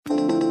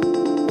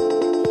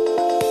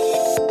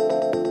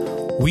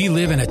We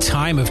live in a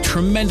time of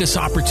tremendous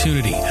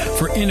opportunity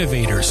for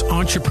innovators,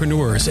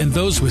 entrepreneurs, and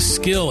those with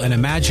skill and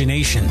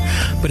imagination.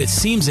 But it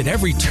seems at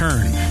every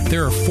turn,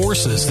 there are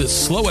forces that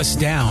slow us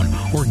down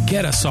or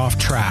get us off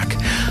track.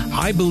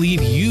 I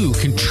believe you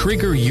can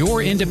trigger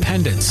your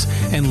independence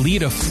and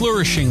lead a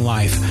flourishing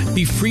life,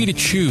 be free to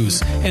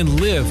choose, and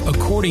live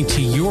according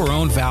to your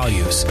own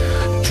values.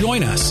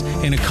 Join us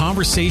in a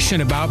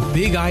conversation about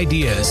big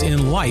ideas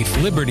in life,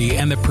 liberty,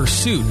 and the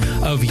pursuit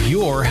of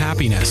your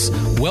happiness.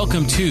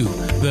 Welcome to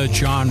the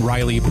John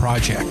Riley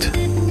Project.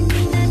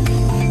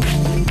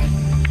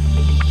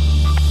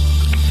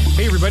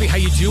 Hey everybody, how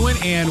you doing?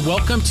 And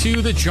welcome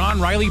to the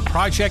John Riley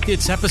Project.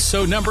 It's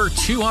episode number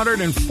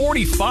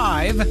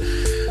 245.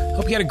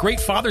 Hope you had a great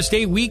Father's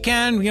Day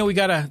weekend. We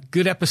got a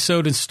good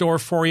episode in store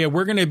for you.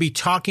 We're going to be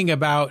talking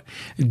about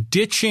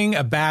ditching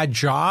a bad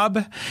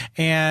job.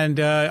 And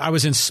I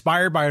was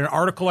inspired by an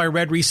article I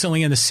read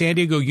recently in the San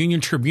Diego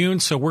Union Tribune.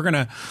 So we're going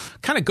to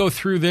kind of go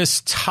through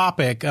this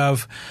topic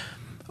of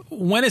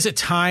when is it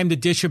time to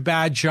ditch a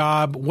bad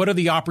job? What are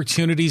the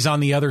opportunities on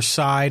the other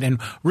side? And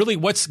really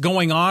what's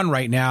going on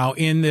right now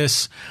in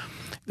this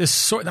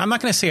sort, I'm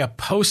not going to say a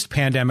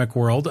post-pandemic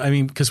world,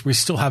 because we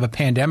still have a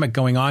pandemic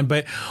going on,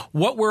 but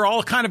what we're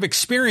all kind of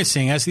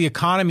experiencing as the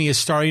economy is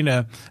starting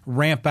to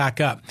ramp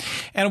back up.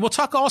 And we'll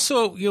talk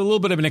also a little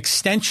bit of an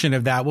extension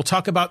of that. We'll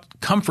talk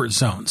about comfort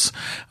zones.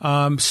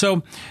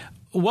 So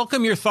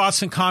welcome your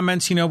thoughts and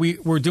comments.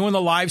 We're doing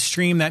the live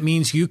stream. That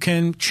means you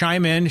can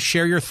chime in,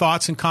 share your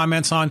thoughts and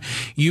comments on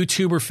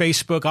YouTube or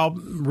Facebook. I'll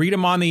read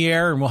them on the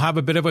air and we'll have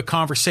a bit of a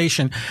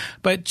conversation.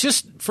 But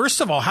just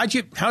first of all, how's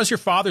your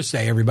Father's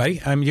Day,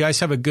 everybody? You guys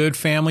have a good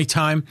family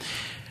time.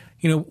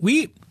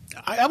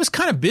 I was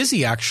kind of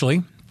busy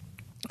actually.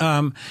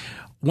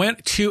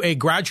 Went to a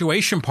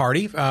graduation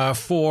party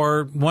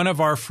for one of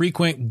our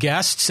frequent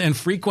guests and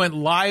frequent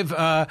live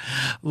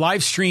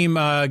stream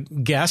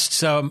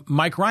guests,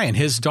 Mike Ryan.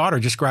 His daughter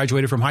just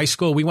graduated from high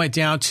school. We went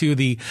down to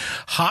the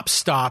Hop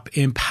Stop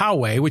in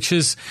Poway, which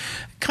is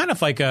kind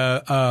of like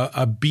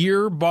a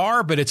beer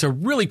bar, but it's a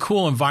really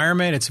cool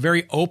environment. It's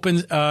very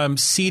open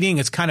seating.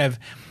 It's kind of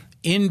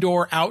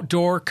indoor,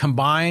 outdoor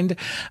combined,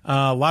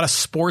 a lot of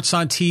sports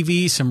on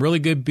TV, some really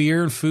good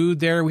beer and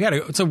food there.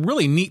 It's a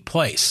really neat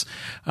place.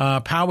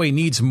 Poway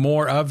needs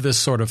more of this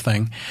sort of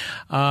thing.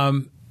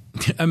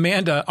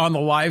 Amanda on the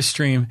live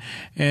stream,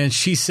 and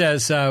she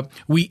says,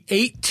 we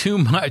ate too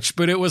much,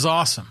 but it was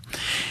awesome.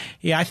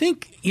 Yeah, I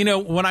think,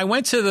 when I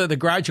went to the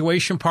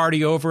graduation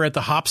party over at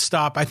the Hop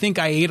Stop, I think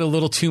I ate a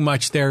little too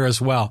much there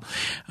as well.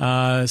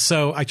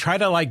 So I try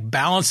to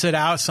balance it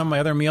out, some of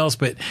my other meals,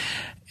 but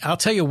I'll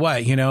tell you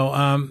what,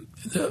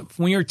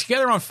 when you're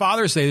together on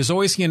Father's Day, there's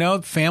always,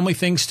 family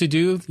things to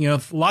do,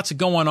 lots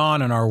going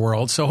on in our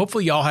world. So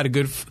hopefully y'all had a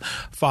good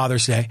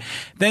Father's Day.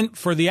 Then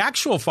for the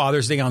actual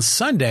Father's Day on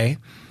Sunday,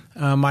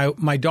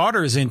 my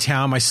daughter is in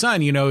town. My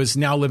son, is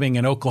now living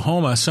in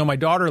Oklahoma. So my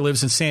daughter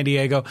lives in San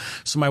Diego.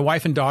 So my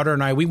wife and daughter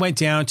and we went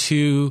down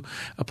to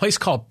a place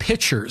called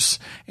Pitchers,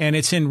 and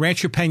it's in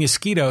Rancho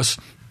Penasquitos.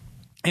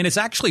 And it's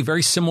actually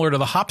very similar to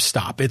the Hop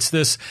Stop. It's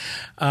this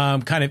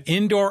kind of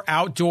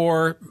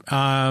indoor-outdoor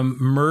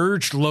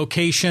merged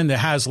location that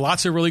has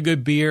lots of really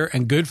good beer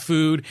and good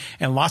food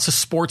and lots of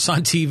sports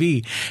on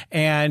TV.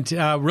 And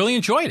really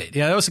enjoyed it.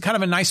 Yeah, that was kind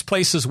of a nice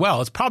place as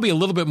well. It's probably a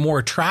little bit more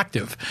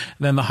attractive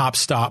than the Hop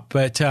Stop,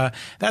 but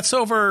that's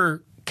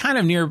over kind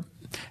of near,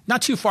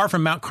 not too far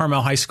from Mount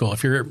Carmel High School,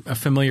 if you're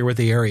familiar with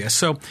the area.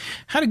 So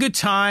had a good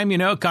time,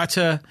 got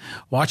to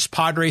watch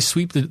Padres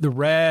sweep the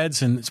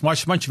Reds and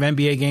watched a bunch of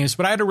NBA games.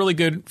 But I had a really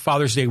good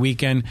Father's Day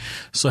weekend,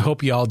 so I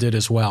hope you all did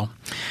as well.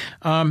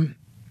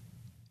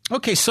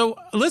 Okay, so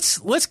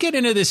let's get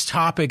into this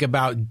topic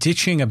about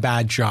ditching a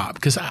bad job,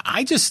 because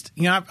I just,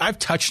 I've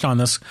touched on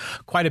this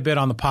quite a bit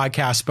on the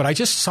podcast, but I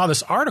just saw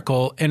this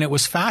article and it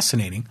was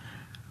fascinating.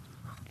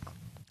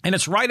 And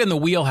it's right in the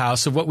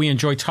wheelhouse of what we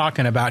enjoy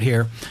talking about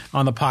here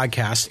on the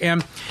podcast.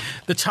 And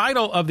the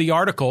title of the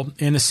article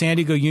in the San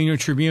Diego Union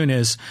Tribune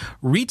is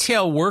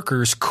 "Retail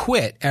Workers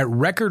Quit at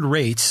Record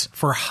Rates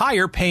for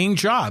Higher Paying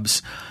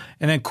Jobs."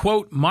 And then,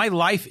 quote, "My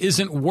life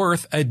isn't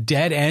worth a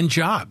dead-end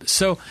job."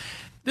 So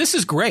this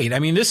is great.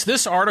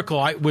 This article,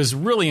 I was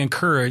really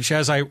encouraged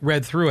as I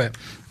read through it.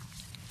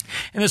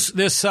 And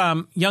this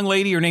young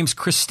lady, her name's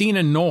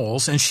Christina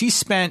Knowles, and she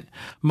spent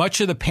much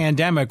of the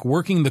pandemic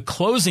working the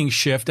closing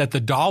shift at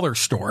the dollar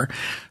store,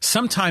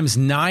 sometimes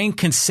 9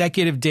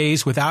 consecutive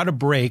days without a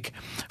break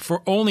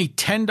for only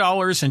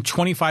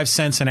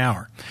 $10.25 an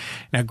hour.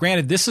 Now,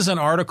 granted, this is an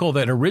article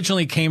that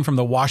originally came from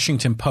the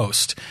Washington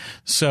Post.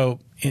 So,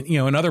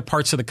 in other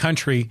parts of the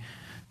country,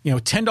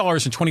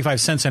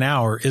 $10.25 an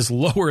hour is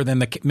lower than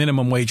the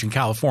minimum wage in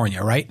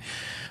California, right?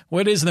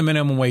 What is the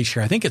minimum wage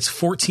here? I think it's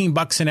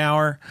 $14 an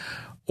hour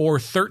or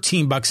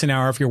 $13 an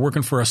hour if you're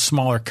working for a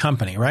smaller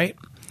company, right?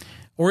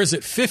 Or is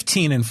it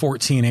 15 and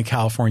 14 in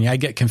California? I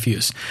get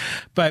confused.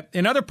 But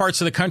in other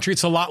parts of the country,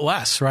 it's a lot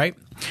less, right?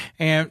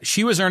 And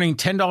she was earning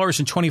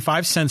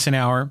 $10.25 an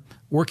hour,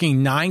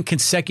 working 9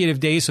 consecutive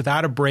days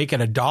without a break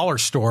at a dollar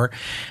store.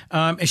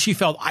 And she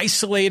felt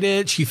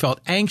isolated. She felt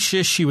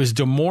anxious. She was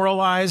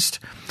demoralized.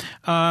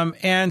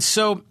 And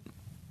so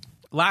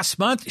last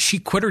month, she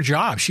quit her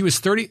job. She was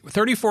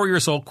 34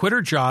 years old, quit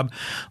her job,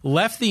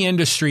 left the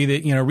industry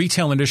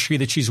retail industry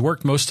that she's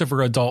worked most of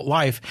her adult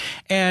life.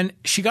 And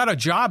she got a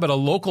job at a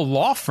local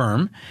law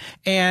firm.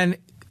 And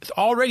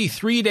already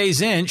 3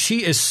 days in,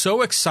 she is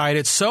so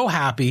excited, so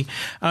happy.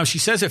 She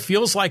says it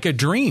feels like a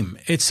dream.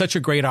 It's such a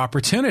great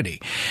opportunity.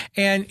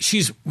 And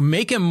she's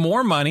making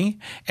more money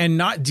and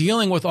not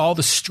dealing with all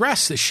the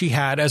stress that she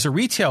had as a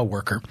retail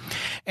worker.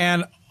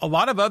 And a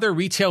lot of other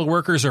retail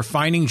workers are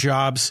finding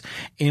jobs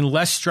in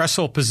less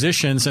stressful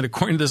positions. And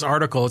according to this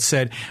article, it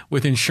said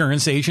with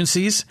insurance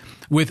agencies,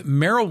 with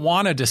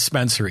marijuana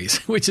dispensaries,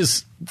 which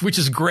is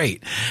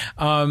great.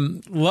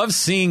 Love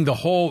seeing the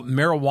whole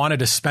marijuana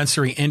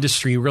dispensary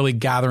industry really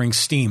gathering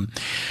steam.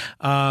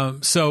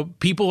 So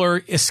people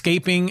are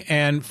escaping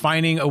and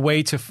finding a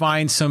way to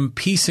find some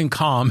peace and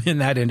calm in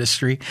that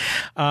industry.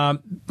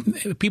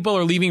 People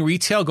are leaving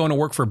retail, going to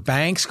work for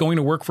banks, going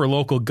to work for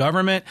local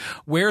government,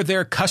 where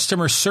their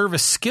customer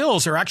service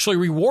skills are actually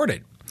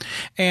rewarded.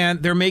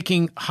 And they're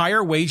making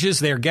higher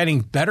wages. They're getting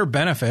better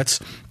benefits.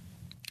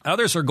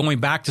 Others are going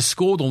back to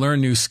school to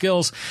learn new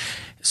skills.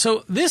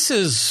 So this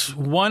is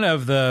one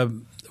of the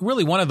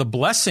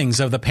blessings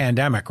of the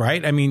pandemic,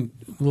 right? I mean,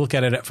 look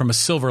at it from a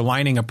silver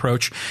lining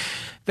approach,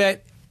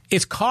 that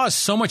it's caused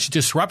so much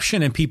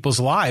disruption in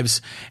people's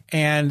lives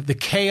and the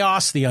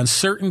chaos, the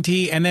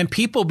uncertainty, and then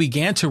people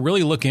began to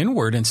really look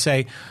inward and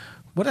say,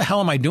 what the hell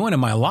am I doing in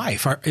my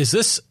life? Is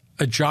this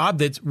a job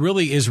that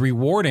really is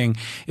rewarding?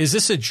 Is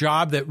this a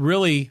job that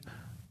really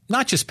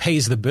not just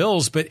pays the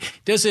bills, but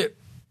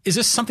is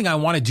this something I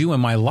want to do in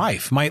my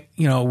life?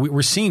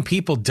 We're seeing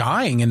people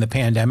dying in the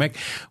pandemic.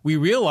 We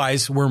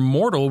realize we're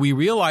mortal. We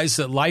realize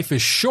that life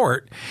is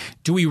short.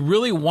 Do we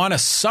really want to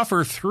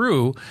suffer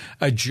through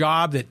a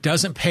job that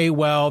doesn't pay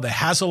well, that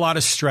has a lot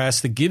of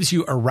stress, that gives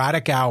you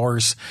erratic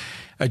hours,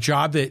 a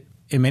job that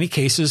in many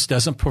cases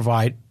doesn't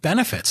provide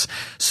benefits?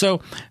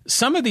 So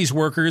some of these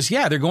workers,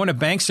 they're going to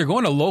banks, they're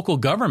going to local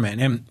government.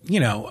 And,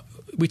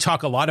 we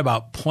talk a lot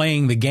about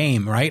playing the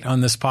game, right,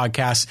 on this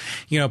podcast.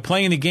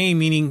 Playing the game,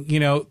 meaning,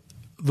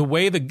 the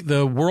way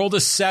the world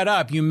is set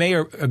up, you may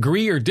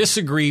agree or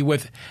disagree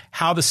with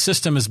how the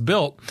system is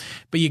built,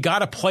 but you got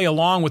to play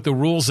along with the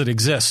rules that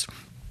exist.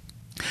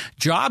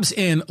 Jobs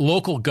in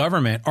local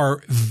government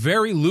are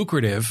very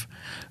lucrative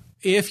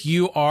if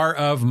you are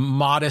of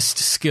modest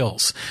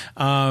skills,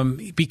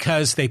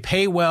 because they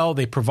pay well,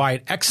 they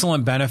provide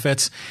excellent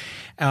benefits.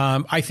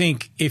 I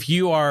think if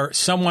you are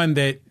someone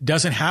that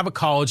doesn't have a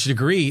college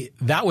degree,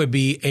 that would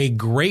be a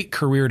great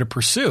career to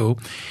pursue,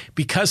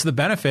 because the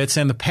benefits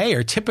and the pay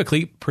are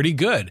typically pretty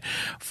good.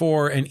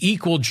 For an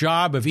equal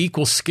job of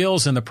equal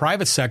skills in the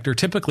private sector,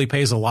 typically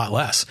pays a lot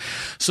less.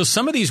 So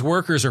some of these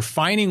workers are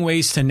finding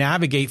ways to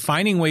navigate,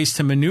 finding ways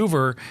to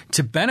maneuver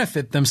to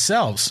benefit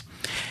themselves.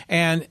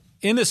 And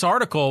in this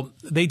article,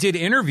 they did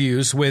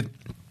interviews with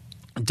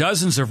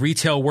dozens of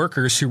retail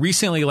workers who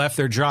recently left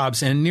their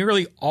jobs, and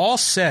nearly all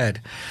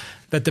said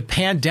that the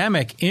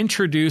pandemic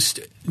introduced,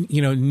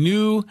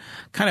 new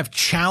kind of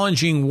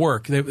challenging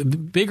work. The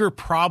bigger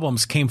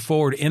problems came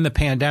forward in the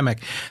pandemic.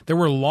 There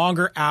were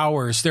longer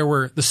hours.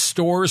 The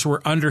stores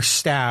were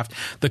understaffed.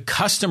 The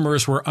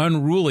customers were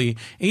unruly.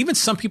 Even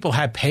some people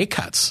had pay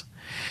cuts.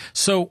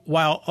 So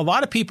while a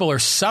lot of people are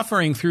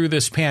suffering through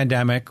this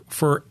pandemic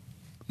for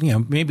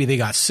maybe they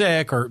got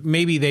sick, or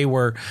maybe they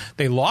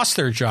lost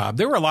their job,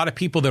 there were a lot of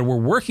people that were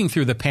working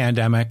through the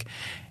pandemic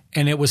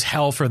and it was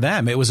hell for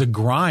them. It was a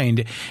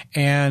grind,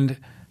 and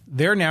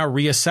they're now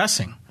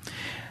reassessing.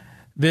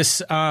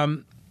 This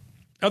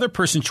other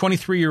person,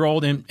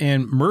 23-year-old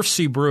in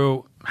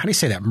Murfreesboro, how do you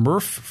say that?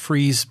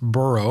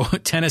 Murfreesboro,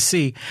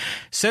 Tennessee,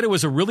 said it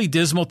was a really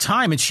dismal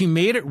time, and she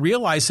made it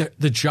realize that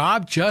the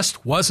job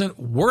just wasn't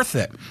worth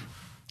it.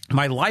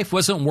 My life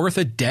wasn't worth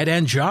a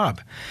dead-end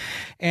job.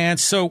 And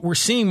so we're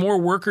seeing more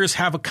workers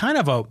have a kind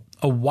of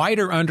a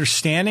wider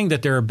understanding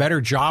that there are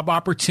better job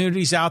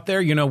opportunities out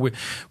there.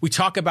 We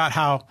talk about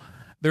how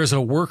there's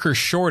a worker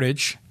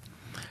shortage.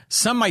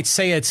 Some might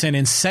say it's an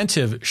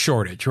incentive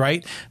shortage,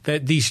 right?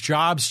 That these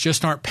jobs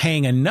just aren't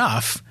paying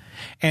enough,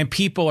 and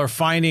people are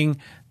finding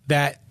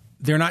that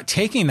they're not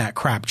taking that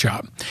crap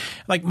job.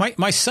 Like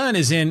my son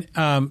is in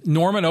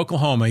Norman,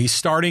 Oklahoma. He's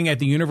starting at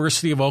the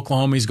University of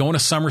Oklahoma. He's going to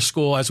summer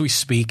school as we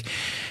speak,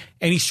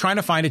 and he's trying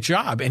to find a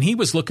job. And he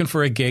was looking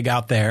for a gig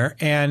out there.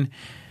 And,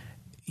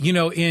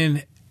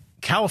 in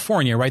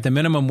California, right, the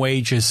minimum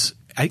wage is,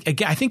 I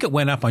think it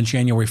went up on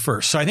January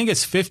 1st. So I think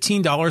it's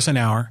 $15 an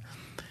hour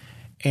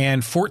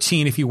and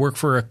 $14 if you work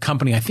for a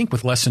company, I think,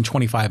 with less than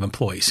 25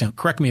 employees.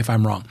 Correct me if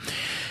I'm wrong.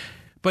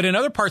 But in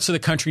other parts of the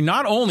country,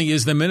 not only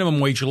is the minimum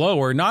wage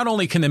lower, not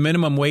only can the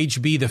minimum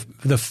wage be the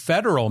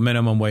federal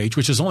minimum wage,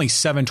 which is only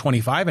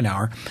 $7.25 an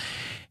hour,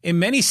 in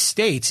many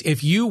states,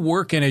 if you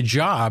work in a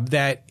job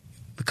that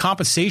the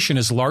compensation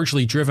is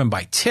largely driven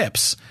by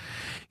tips,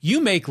 you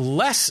make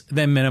less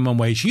than minimum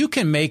wage. You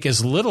can make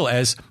as little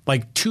as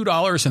like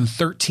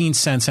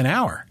 $2.13 an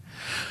hour.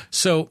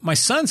 So my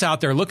son's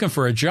out there looking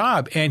for a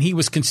job, and he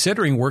was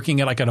considering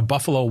working at a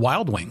Buffalo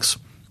Wild Wings.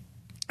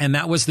 And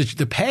that was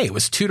the pay. It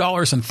was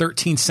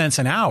 $2.13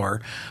 an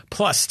hour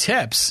plus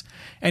tips.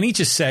 And he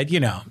just said,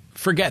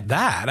 forget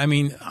that. I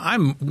mean,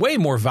 I'm way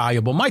more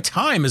valuable. My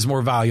time is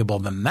more valuable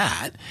than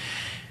that.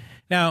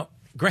 Now,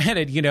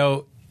 granted,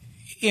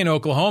 in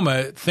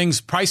Oklahoma,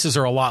 prices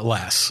are a lot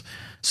less.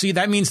 So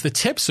that means the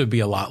tips would be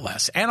a lot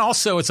less. And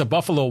also it's a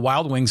Buffalo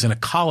Wild Wings in a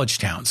college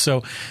town.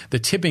 So the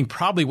tipping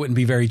probably wouldn't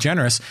be very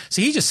generous.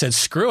 So he just said,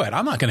 screw it.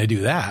 I'm not going to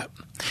do that.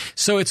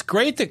 So it's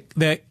great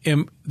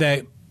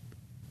that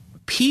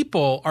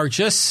people are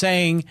just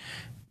saying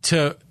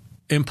to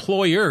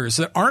employers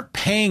that aren't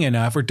paying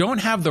enough or don't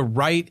have the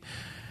right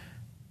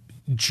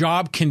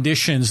job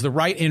conditions, the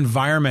right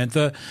environment,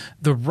 the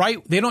right,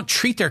 they don't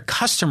treat their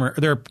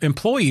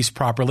employees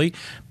properly.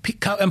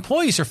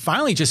 Employees are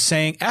finally just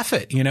saying, F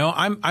it,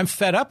 I'm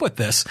fed up with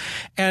this,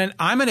 and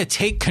I'm going to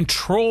take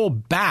control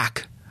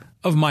back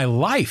of my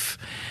life.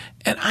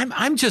 And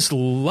I'm just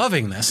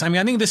loving this. I mean,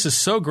 I think this is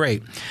so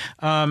great.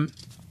 Now,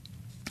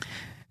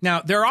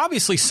 there are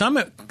obviously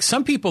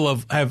some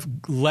people have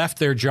left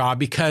their job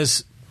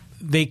because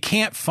they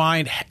can't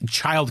find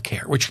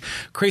childcare, which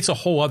creates a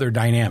whole other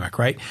dynamic,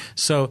 right?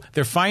 So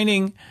they're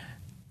finding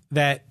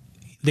that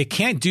they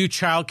can't do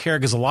childcare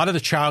because a lot of the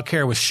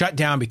childcare was shut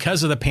down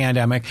because of the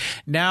pandemic.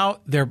 Now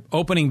they're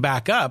opening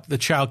back up the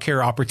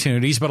childcare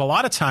opportunities, but a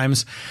lot of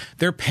times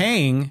they're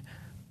paying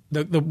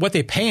what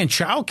they pay in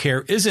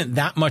childcare isn't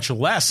that much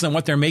less than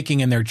what they're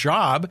making in their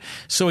job.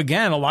 So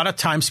again, a lot of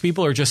times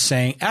people are just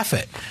saying, F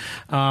it.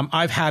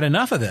 I've had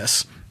enough of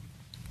this.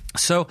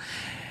 So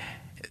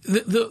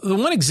the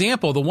one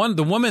example, the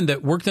woman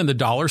that worked in the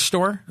dollar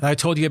store that I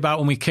told you about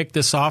when we kicked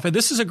this off, and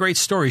this is a great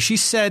story. She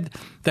said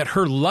that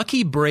her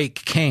lucky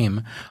break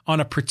came on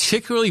a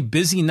particularly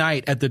busy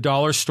night at the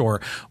dollar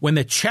store when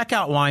the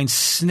checkout line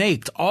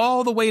snaked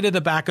all the way to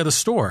the back of the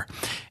store.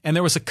 And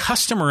there was a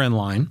customer in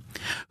line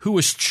who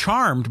was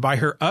charmed by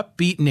her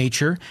upbeat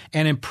nature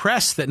and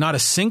impressed that not a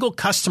single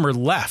customer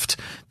left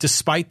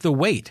despite the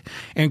wait.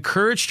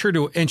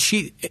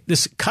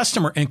 This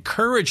customer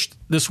encouraged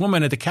this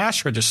woman at the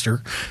cash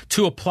register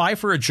to apply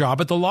for a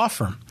job at the law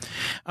firm.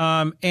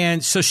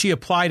 And so she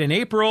applied in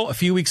April. A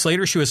few weeks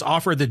later, she was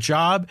offered the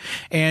job,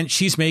 and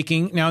she's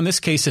making, now in this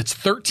case, it's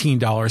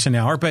 $13 an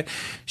hour, but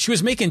she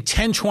was making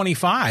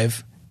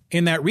 $10.25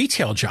 in that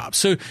retail job.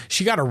 So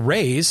she got a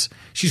raise.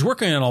 She's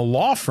working in a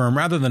law firm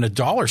rather than a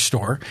dollar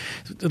store.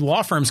 The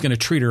law firm's going to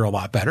treat her a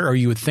lot better, or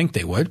you would think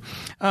they would.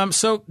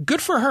 So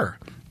good for her.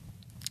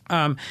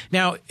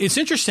 Now, it's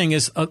interesting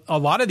is a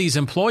lot of these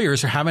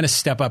employers are having to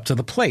step up to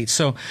the plate.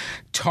 So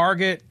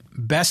Target,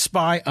 Best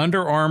Buy,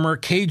 Under Armour,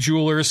 Kay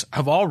Jewelers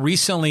have all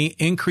recently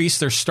increased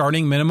their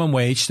starting minimum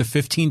wage to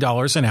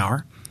 $15 an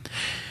hour.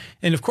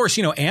 And of course,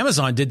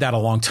 Amazon did that a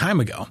long time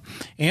ago.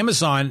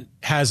 Amazon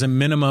has a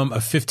minimum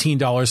of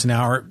 $15 an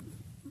hour.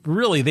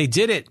 Really, they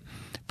did it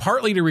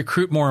partly to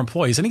recruit more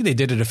employees. I think they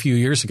did it a few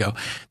years ago.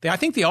 I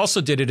think they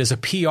also did it as a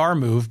PR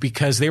move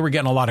because they were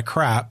getting a lot of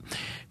crap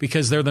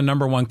because they're the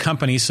number one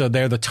company, so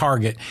they're the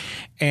target.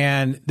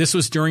 And this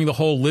was during the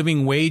whole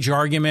living wage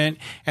argument.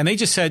 And they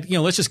just said,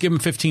 let's just give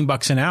them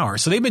 $15 an hour.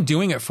 So they've been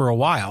doing it for a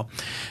while.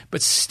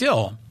 But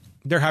still,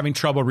 they're having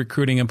trouble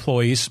recruiting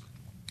employees.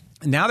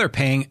 Now they're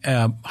paying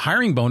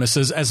hiring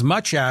bonuses as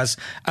much as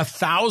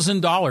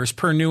 $1,000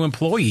 per new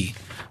employee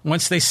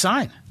once they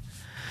sign.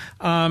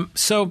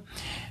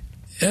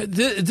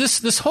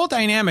 This whole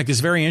dynamic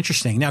is very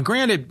interesting. Now,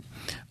 granted,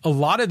 a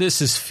lot of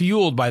this is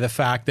fueled by the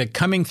fact that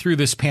coming through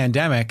this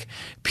pandemic,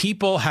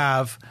 people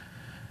have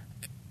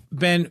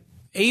been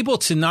able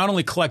to not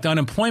only collect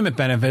unemployment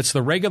benefits,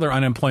 the regular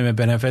unemployment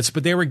benefits,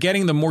 but they were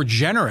getting the more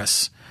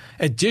generous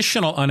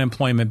additional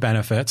unemployment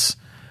benefits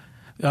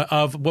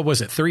of, what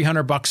was it,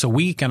 $300 a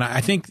week. And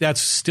I think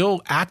that's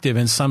still active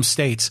in some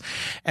states.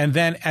 And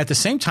then at the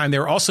same time, they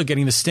were also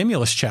getting the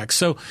stimulus checks.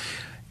 So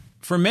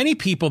for many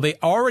people, they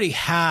already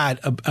had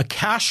a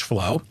cash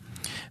flow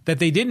that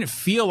they didn't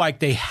feel like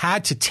they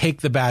had to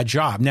take the bad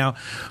job. Now,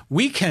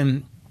 we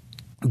can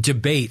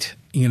debate,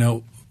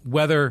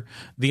 whether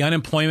the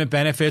unemployment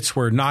benefits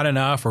were not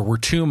enough or were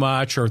too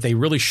much or they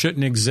really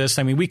shouldn't exist.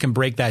 I mean, we can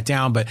break that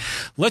down, but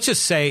let's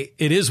just say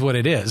it is what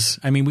it is.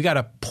 I mean, we got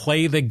to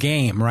play the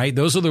game, right?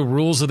 Those are the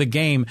rules of the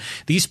game.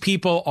 These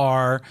people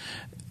are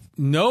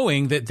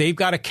knowing that they've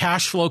got a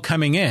cash flow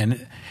coming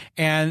in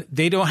and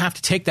they don't have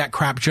to take that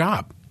crap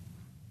job.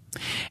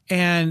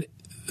 And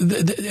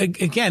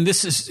again,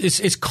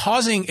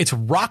 it's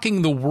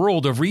rocking the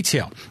world of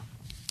retail.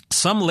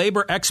 Some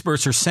labor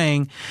experts are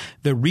saying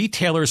the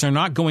retailers are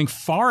not going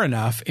far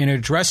enough in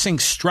addressing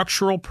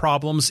structural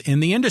problems in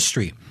the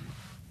industry.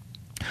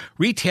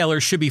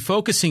 Retailers should be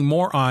focusing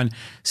more on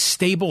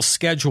stable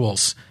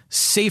schedules,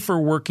 safer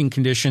working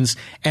conditions,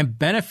 and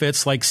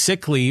benefits like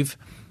sick leave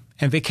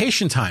and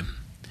vacation time.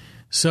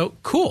 So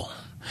cool.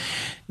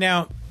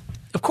 Now,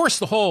 of course,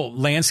 the whole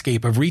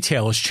landscape of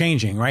retail is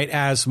changing, right?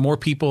 As more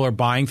people are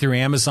buying through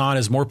Amazon,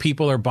 as more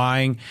people are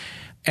buying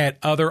at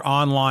other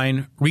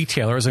online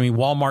retailers. I mean,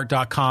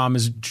 Walmart.com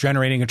is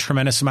generating a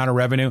tremendous amount of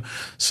revenue.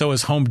 So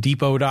is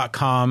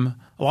HomeDepot.com.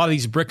 A lot of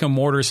these brick and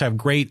mortars have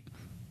great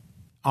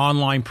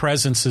online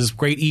presences,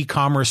 great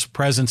e-commerce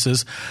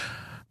presences.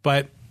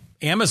 But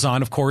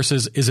Amazon, of course,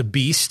 is a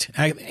beast.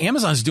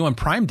 Amazon's doing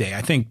Prime Day,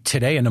 I think,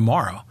 today and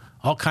tomorrow.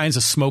 All kinds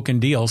of smoking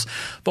deals.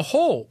 The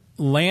whole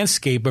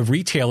landscape of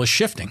retail is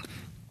shifting.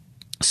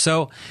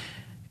 So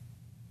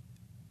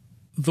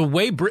the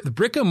way the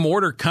brick and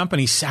mortar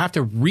companies have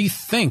to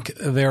rethink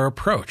their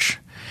approach.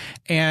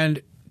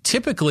 And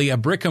typically a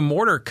brick and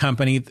mortar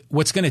company,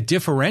 what's going to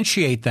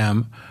differentiate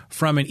them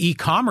from an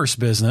e-commerce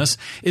business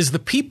is the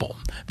people.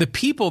 The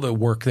people that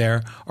work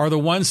there are the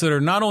ones that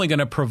are not only going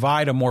to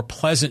provide a more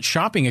pleasant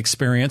shopping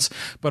experience,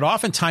 but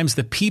oftentimes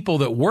the people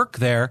that work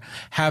there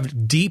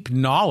have deep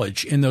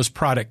knowledge in those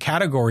product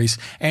categories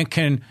and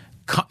can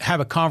have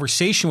a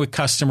conversation with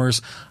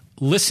customers,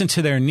 listen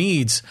to their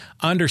needs,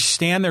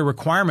 understand their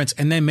requirements,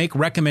 and then make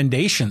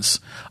recommendations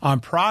on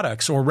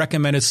products or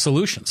recommended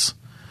solutions.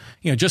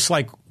 You know, just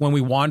like when we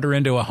wander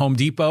into a Home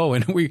Depot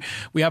and we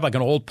have like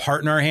an old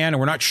part in our hand and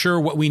we're not sure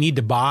what we need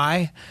to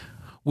buy,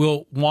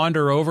 we'll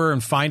wander over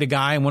and find a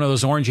guy in one of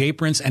those orange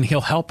aprons and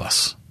he'll help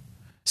us.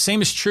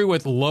 Same is true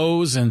with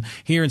Lowe's and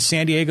here in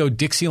San Diego,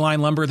 Dixie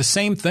Line Lumber, the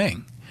same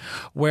thing,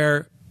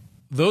 where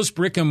those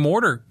brick and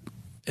mortar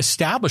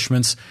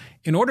establishments,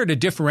 in order to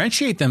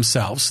differentiate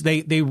themselves,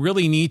 they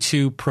really need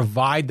to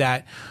provide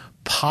that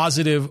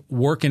positive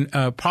work and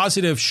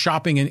positive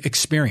shopping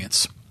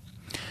experience.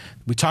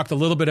 We talked a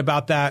little bit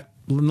about that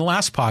in the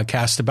last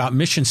podcast about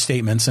mission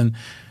statements, and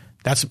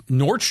that's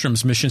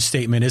Nordstrom's mission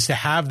statement, is to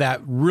have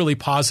that really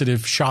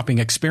positive shopping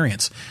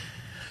experience.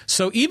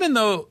 So even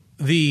though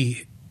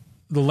the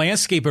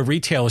landscape of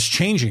retail is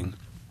changing,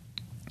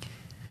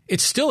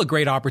 it's still a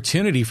great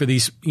opportunity for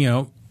these,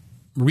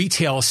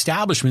 retail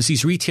establishments,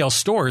 these retail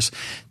stores,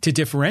 to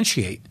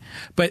differentiate.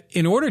 But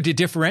in order to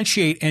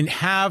differentiate and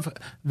have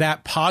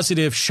that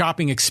positive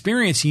shopping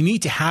experience, you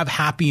need to have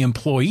happy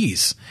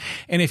employees.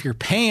 And if you're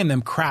paying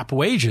them crap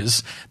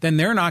wages, then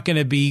they're not going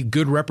to be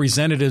good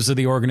representatives of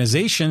the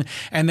organization.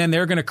 And then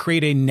they're going to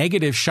create a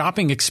negative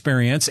shopping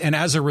experience. And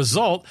as a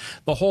result,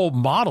 the whole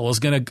model is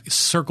going to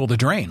circle the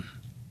drain.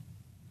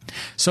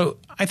 So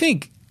I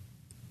think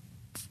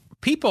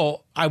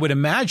people, I would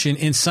imagine,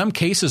 in some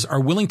cases are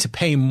willing to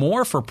pay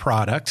more for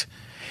product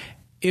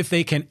if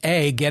they can,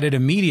 A, get it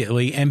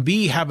immediately, and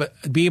B,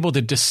 be able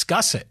to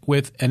discuss it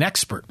with an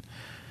expert.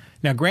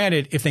 Now,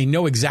 granted, if they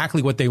know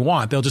exactly what they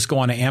want, they'll just go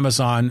on to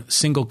Amazon,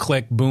 single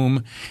click,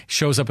 boom,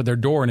 shows up at their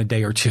door in a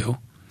day or two.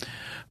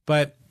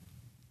 But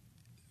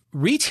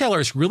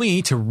retailers really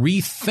need to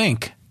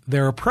rethink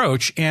their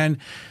approach, and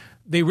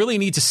they really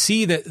need to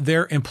see that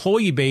their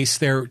employee base,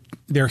 their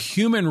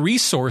human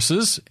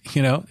resources,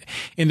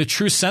 in the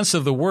true sense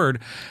of the word,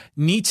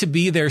 need to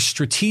be their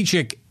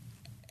strategic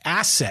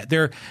asset.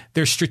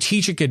 Their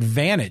strategic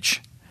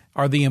advantage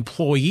are the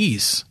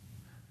employees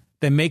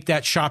that make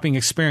that shopping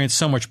experience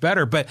so much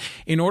better. But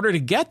in order to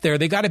get there,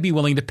 they got to be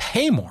willing to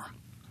pay more.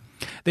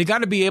 They got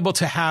to be able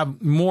to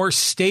have more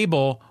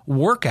stable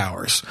work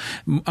hours,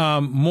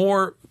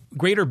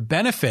 greater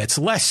benefits,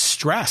 less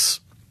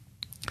stress.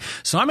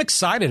 So I'm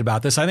excited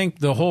about this. I think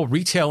the whole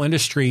retail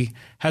industry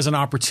has an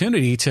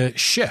opportunity to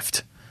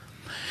shift.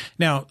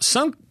 Now,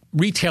 some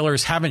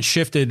retailers haven't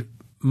shifted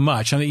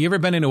much. I mean, you ever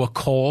been into a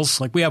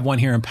Kohl's? Like we have one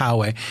here in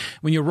Poway.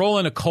 When you roll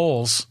into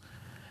Kohl's,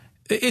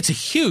 it's a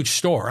huge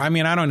store. I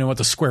mean, I don't know what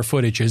the square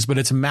footage is, but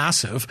it's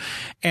massive.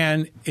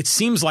 And it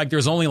seems like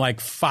there's only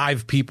like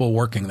 5 people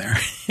working there.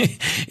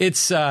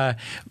 It's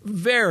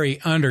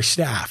very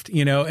understaffed,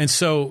 and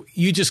so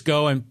you just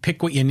go and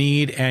pick what you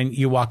need and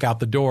you walk out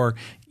the door.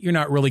 You're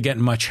not really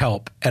getting much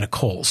help at a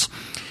Kohl's.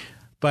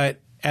 But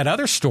at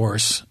other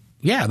stores,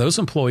 yeah, those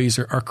employees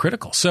are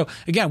critical. So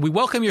again, we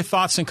welcome your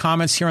thoughts and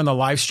comments here on the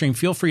live stream.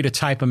 Feel free to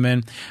type them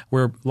in.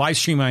 We're live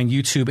streaming on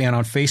YouTube and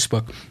on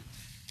Facebook.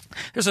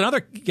 There's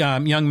another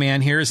young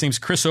man here. His name's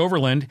Chris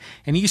Overland,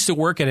 and he used to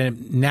work at a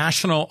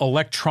national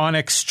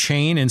electronics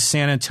chain in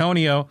San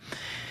Antonio.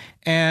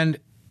 And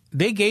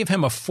they gave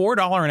him a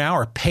 $4 an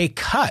hour pay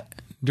cut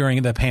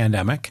during the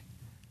pandemic.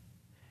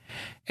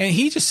 And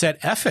he just said,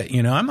 F it,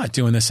 I'm not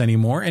doing this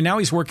anymore. And now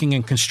he's working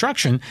in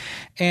construction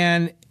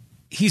and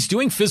he's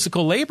doing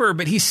physical labor,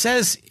 but he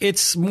says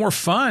it's more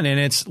fun and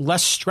it's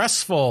less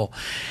stressful.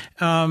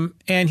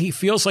 And he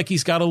feels like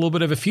he's got a little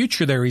bit of a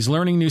future there. He's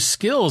learning new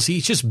skills.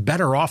 He's just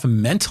better off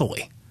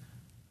mentally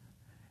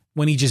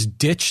when he just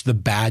ditched the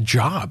bad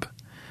job.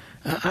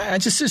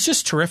 It's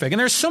just terrific. And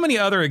there's so many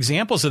other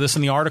examples of this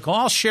in the article.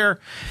 I'll share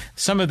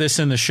some of this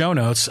in the show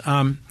notes.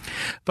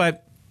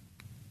 But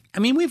I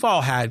mean, we've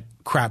all had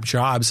crap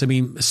jobs. I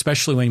mean,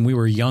 especially when we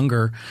were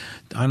younger.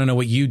 I don't know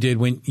what you did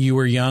when you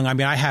were young. I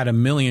mean, I had a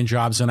million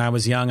jobs when I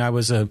was young. I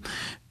was a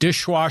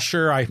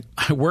dishwasher. I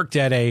worked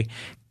at a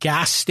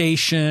gas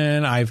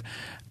station. I've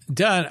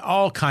done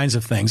all kinds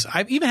of things.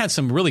 I've even had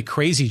some really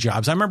crazy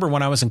jobs. I remember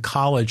when I was in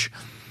college,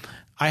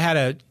 I had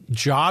a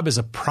job as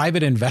a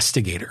private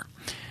investigator.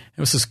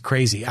 This is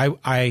crazy.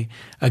 It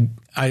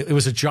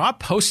was a job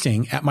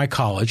posting at my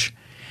college,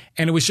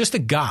 and it was just a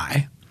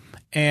guy,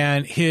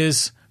 and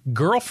his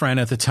girlfriend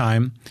at the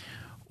time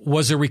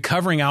was a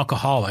recovering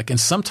alcoholic, and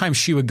sometimes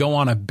she would go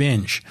on a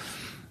binge.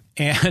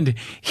 And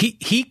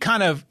he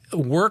kind of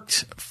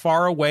worked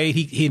far away.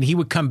 He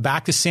would come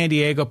back to San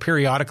Diego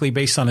periodically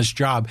based on his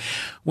job.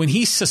 When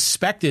he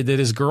suspected that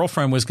his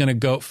girlfriend was going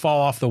to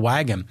fall off the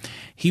wagon,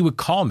 he would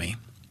call me,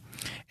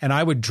 and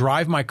I would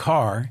drive my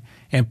car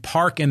and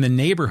park in the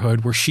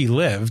neighborhood where she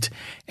lived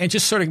and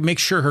just sort of make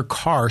sure her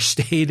car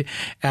stayed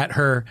at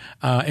her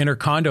in her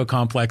condo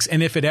complex.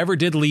 And if it ever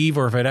did leave,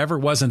 or if it ever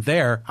wasn't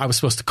there, I was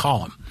supposed to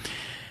call him.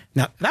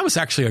 Now, that was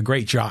actually a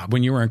great job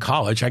when you were in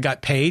college. I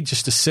got paid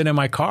just to sit in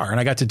my car, and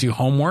I got to do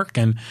homework,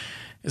 and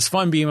it's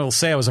fun being able to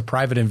say I was a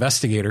private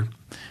investigator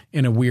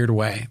in a weird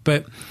way.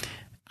 But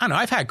I don't know,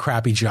 I've had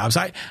crappy jobs.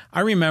 I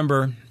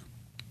remember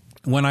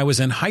when I was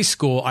in high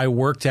school, I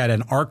worked at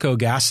an Arco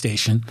gas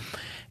station,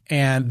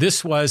 and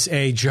this was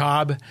a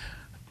job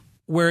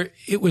where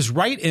it was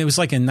like in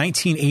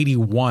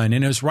 1981,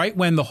 and it was right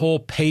when the whole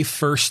pay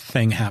first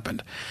thing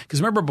happened. Because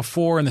remember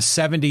before in the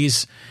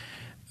 70s,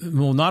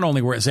 well, not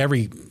only was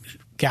every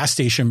gas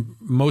station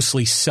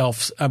mostly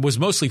was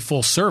mostly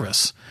full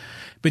service,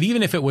 but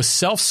even if it was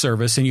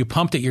self-service and you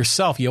pumped it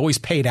yourself, you always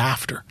paid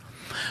after.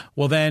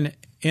 Well, then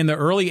in the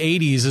early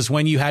 80s is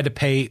when you had to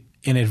pay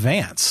in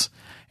advance,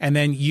 and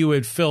then you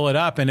would fill it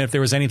up, and if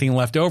there was anything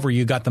left over,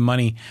 you got the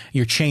money,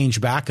 your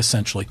change back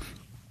essentially.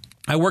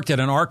 I worked at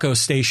an Arco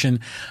station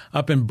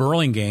up in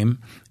Burlingame,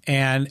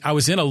 and I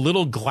was in a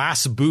little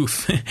glass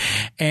booth,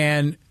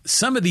 and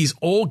some of these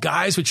old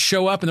guys would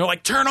show up and they're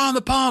like, turn on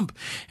the pump.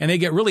 And they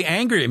get really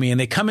angry at me, and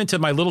they come into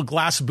my little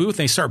glass booth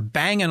and they start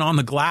banging on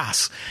the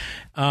glass.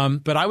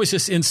 But I was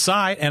just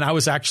inside, and I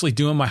was actually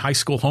doing my high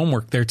school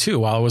homework there too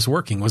while I was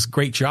working. It was a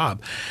great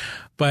job.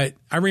 But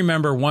I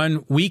remember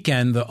one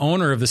weekend, the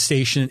owner of the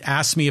station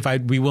asked me if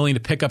I'd be willing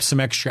to pick up some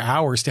extra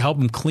hours to help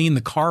him clean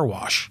the car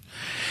wash.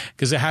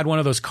 Because it had one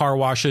of those car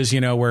washes,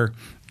 where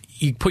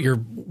you put your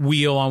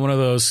wheel on one of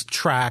those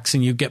tracks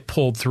and you get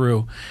pulled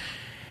through.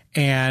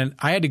 And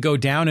I had to go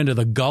down into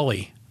the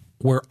gully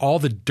where all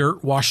the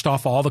dirt washed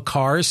off all the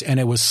cars, and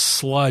it was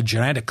sludge,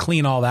 and I had to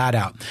clean all that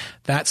out.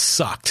 That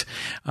sucked.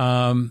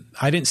 I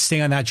didn't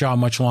stay on that job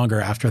much longer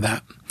after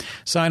that.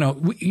 So I know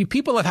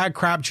people have had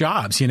crap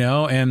jobs,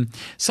 and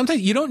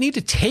sometimes you don't need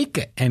to take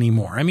it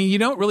anymore. I mean, you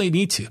don't really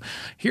need to.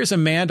 Here's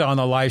Amanda on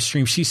the live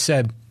stream. She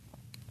said,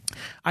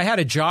 I had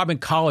a job in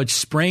college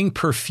spraying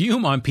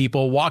perfume on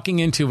people walking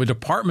into a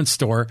department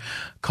store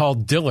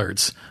called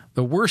Dillard's.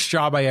 The worst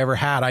job I ever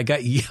had. I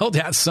got yelled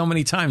at so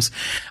many times.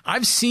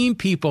 I've seen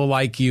people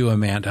like you,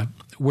 Amanda,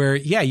 where,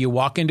 you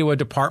walk into a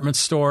department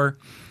store,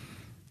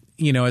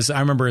 as I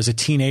remember as a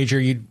teenager,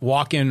 you'd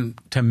walk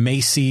into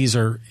Macy's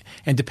and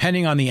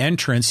depending on the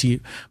entrance,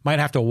 you might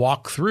have to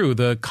walk through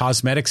the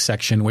cosmetics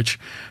section, which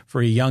for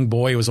a young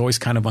boy was always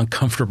kind of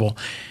uncomfortable.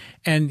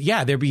 And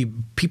there'd be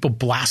people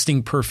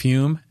blasting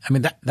perfume. I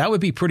mean, that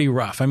would be pretty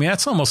rough. I mean,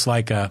 that's almost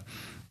like an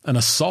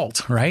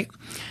assault, right?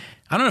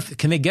 I don't know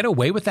can they get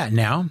away with that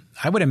now?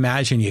 I would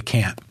imagine you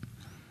can't.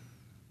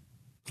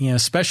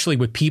 Especially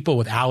with people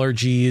with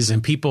allergies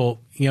and people,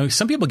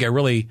 some people get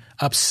really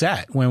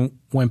upset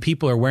when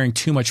people are wearing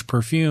too much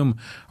perfume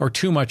or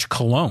too much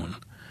cologne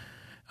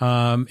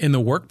in the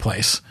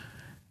workplace.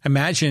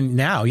 Imagine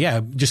now,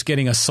 just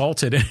getting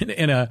assaulted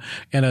in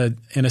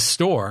a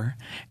store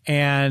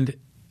and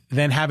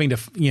then having to,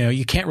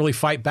 you can't really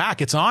fight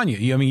back. It's on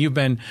you. I mean, you've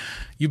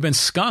been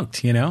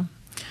skunked,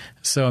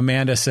 So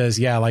Amanda says,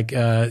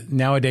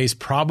 nowadays,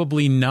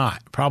 probably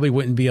not, probably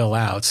wouldn't be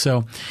allowed.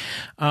 So,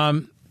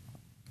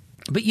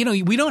 but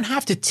we don't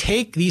have to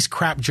take these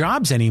crap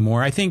jobs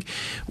anymore. I think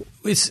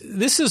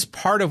this is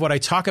part of what I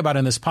talk about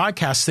in this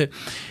podcast that,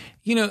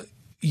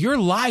 your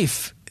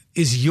life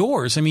is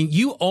yours. I mean,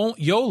 you own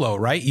YOLO,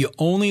 right? You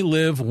only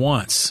live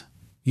once,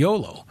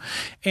 YOLO.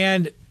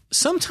 And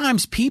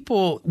sometimes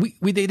people,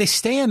 they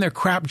stay in their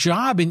crap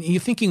job, and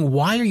you're thinking,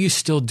 why are you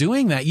still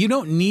doing that? You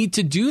don't need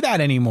to do that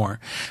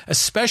anymore,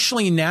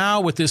 especially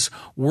now with this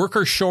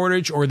worker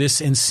shortage or this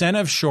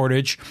incentive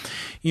shortage.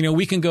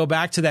 We can go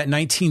back to that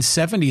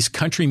 1970s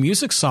country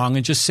music song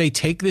and just say,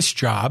 take this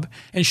job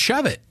and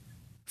shove it.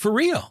 For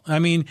real. I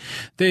mean,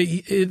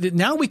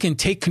 now we can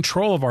take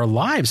control of our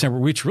lives,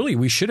 which really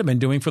we should have been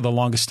doing for the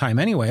longest time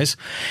anyways.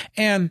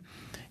 And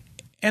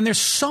there's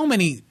so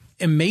many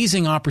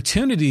amazing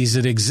opportunities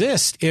that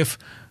exist if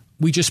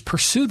we just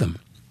pursue them.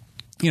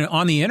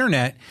 On the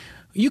internet,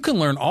 you can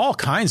learn all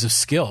kinds of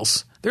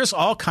skills. There's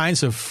all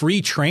kinds of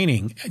free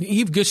training.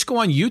 You just go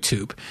on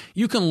YouTube.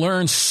 You can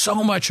learn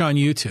so much on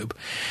YouTube.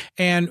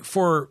 And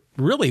for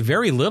really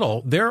very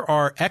little, there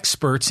are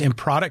experts in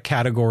product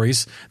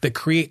categories that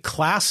create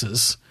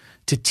classes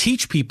to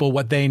teach people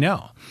what they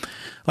know.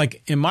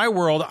 Like in my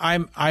world,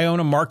 I own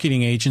a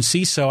marketing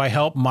agency, so I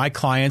help my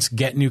clients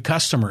get new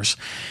customers.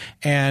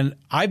 And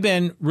I've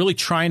been really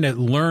trying to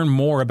learn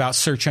more about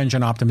search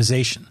engine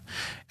optimization.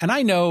 And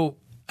I know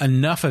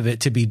enough of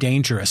it to be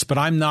dangerous, but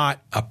I'm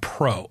not a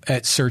pro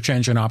at search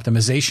engine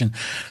optimization.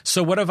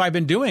 So what have I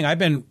been doing? I've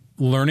been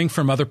learning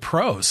from other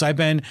pros. I've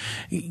been,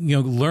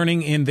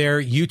 learning in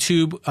their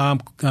YouTube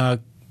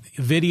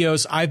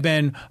videos. I've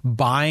been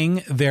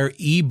buying their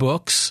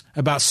ebooks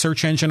about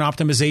search engine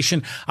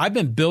optimization. I've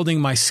been building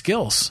my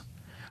skills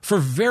for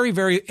very,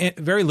 very,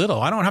 very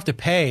little. I don't have to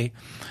pay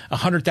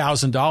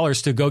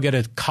 $100,000 to go get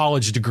a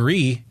college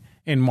degree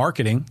in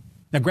marketing.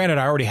 Now, granted,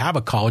 I already have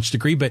a college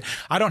degree, but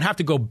I don't have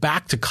to go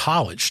back to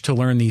college to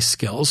learn these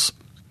skills.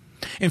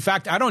 In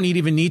fact, I don't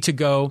even need to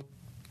go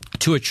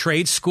to a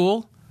trade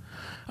school.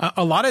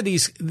 A lot of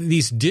these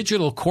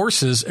digital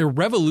courses are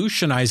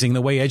revolutionizing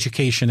the way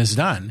education is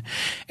done.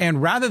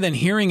 And rather than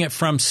hearing it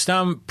from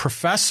some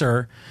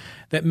professor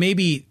that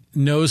maybe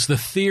knows the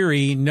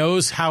theory,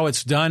 knows how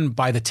it's done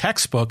by the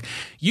textbook,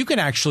 you can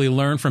actually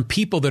learn from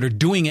people that are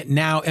doing it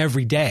now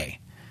every day.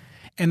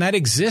 And that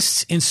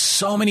exists in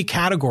so many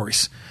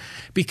categories,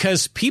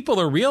 because people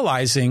are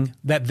realizing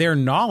that their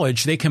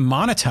knowledge, they can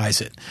monetize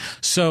it.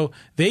 So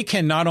they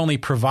can not only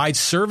provide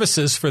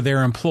services for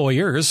their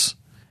employers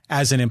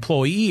as an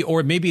employee,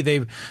 or maybe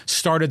they've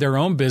started their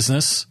own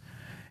business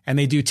and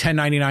they do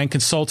 1099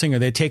 consulting, or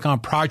they take on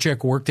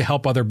project work to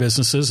help other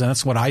businesses. And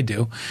that's what I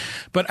do.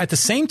 But at the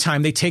same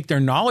time, they take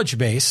their knowledge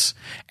base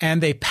and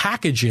they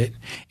package it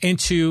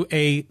into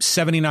a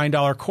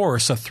 $79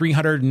 course, a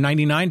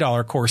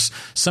 $399 course,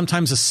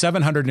 sometimes a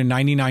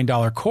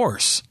 $799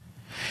 course.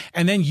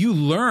 And then you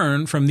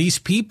learn from these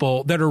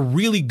people that are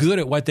really good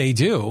at what they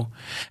do.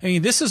 I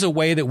mean, this is a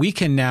way that we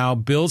can now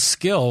build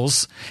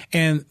skills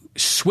and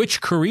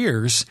switch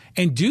careers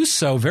and do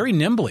so very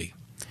nimbly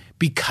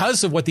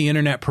because of what the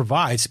internet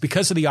provides,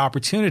 because of the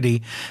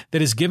opportunity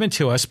that is given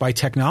to us by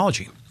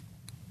technology.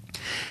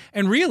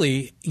 And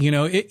really,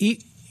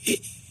 in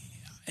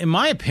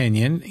my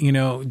opinion,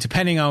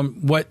 depending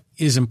on what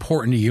is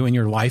important to you in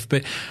your life.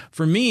 But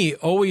for me,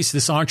 always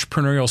this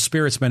entrepreneurial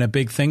spirit's been a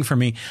big thing for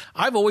me.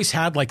 I've always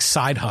had like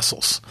side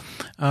hustles.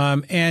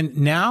 And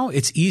now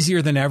it's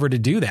easier than ever to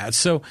do that.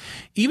 So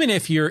even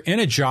if you're in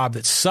a job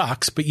that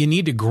sucks, but you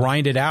need to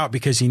grind it out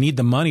because you need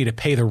the money to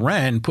pay the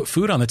rent and put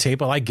food on the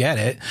table, I get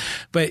it.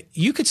 But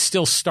you could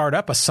still start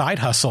up a side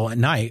hustle at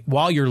night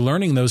while you're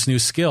learning those new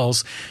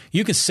skills.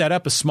 You can set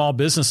up a small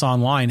business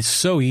online. It's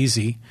so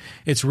easy.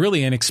 It's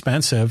really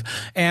inexpensive,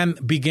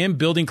 and begin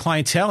building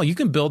clientele. You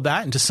can build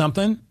that into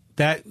something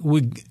that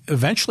would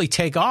eventually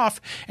take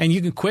off, and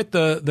you can quit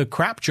the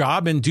crap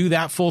job and do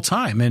that full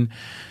time. And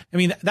I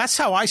mean, that's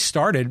how I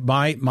started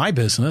my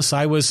business.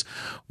 I was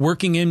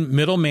working in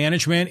middle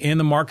management in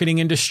the marketing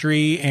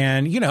industry,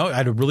 and, I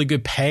had a really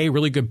good pay,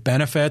 really good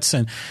benefits.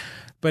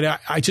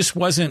 But I just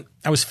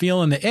I was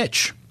feeling the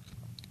itch.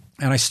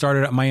 And I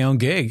started up my own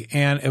gig.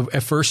 And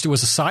at first it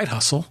was a side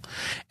hustle.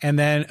 And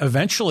then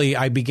eventually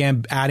I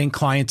began adding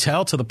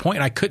clientele to the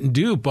point I couldn't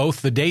do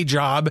both the day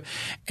job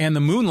and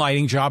the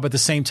moonlighting job at the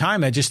same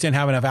time. I just didn't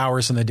have enough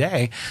hours in the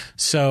day.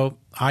 So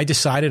I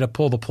decided to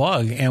pull the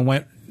plug and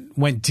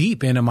went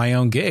deep into my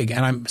own gig.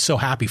 And I'm so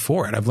happy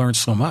for it. I've learned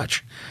so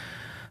much.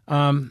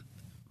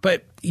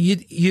 But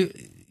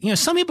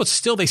some people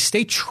still, they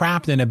stay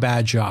trapped in a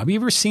bad job. You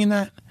ever seen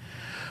that?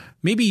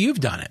 Maybe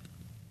you've done it,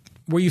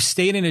 where you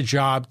stayed in a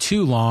job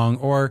too long,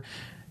 or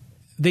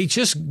they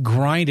just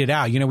grind it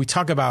out. We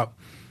talk about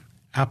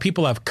how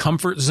people have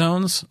comfort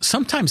zones.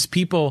 Sometimes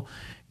people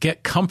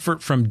get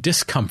comfort from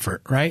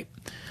discomfort, right?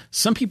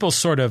 Some people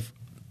sort of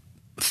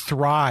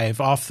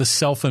thrive off the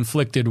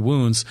self-inflicted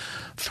wounds,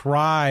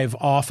 thrive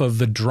off of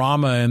the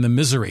drama and the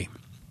misery.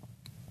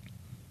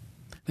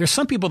 There's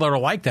some people that are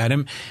like that,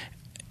 and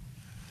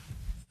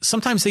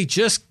sometimes they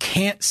just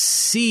can't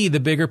see the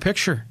bigger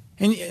picture.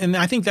 And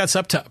I think that's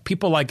up to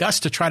people like us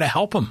to try to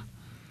help them,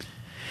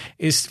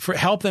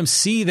 help them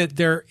see that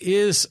there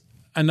is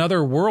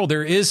another world.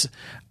 There is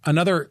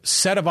another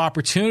set of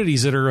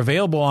opportunities that are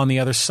available on the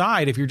other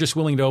side if you're just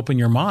willing to open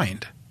your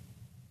mind.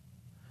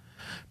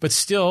 But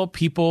still,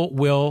 people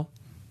will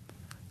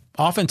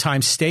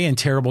oftentimes stay in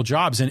terrible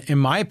jobs. And in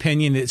my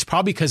opinion, it's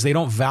probably because they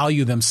don't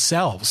value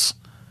themselves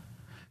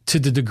to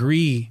the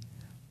degree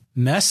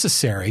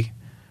necessary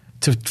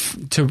to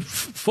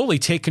fully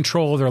take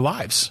control of their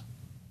lives.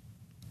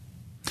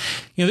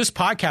 This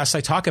podcast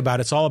I talk about,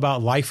 it's all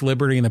about life,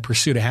 liberty, and the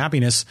pursuit of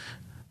happiness.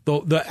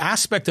 The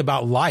aspect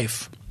about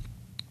life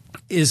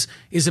is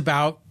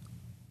about,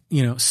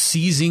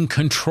 seizing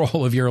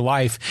control of your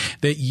life,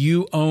 that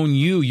you own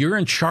you. You're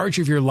in charge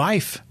of your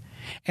life,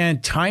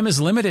 and time is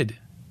limited.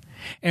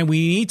 And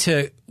we need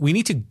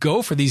to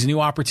go for these new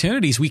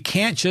opportunities. We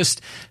can't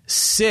just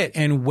sit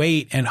and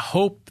wait and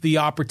hope the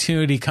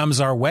opportunity comes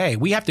our way.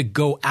 We have to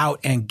go out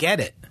and get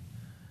it.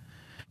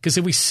 Because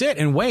if we sit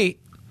and wait,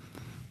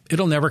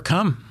 it'll never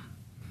come.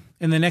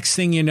 And the next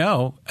thing you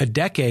know, a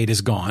decade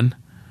is gone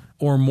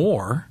or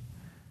more.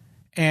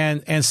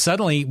 And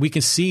suddenly we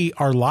can see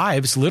our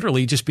lives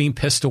literally just being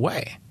pissed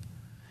away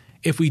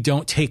if we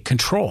don't take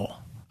control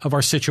of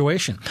our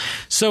situation.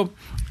 So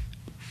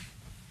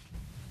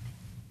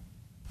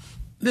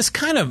this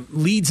kind of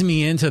leads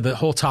me into the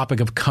whole topic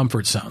of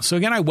comfort zone. So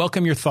again, I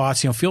welcome your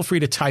thoughts. Feel free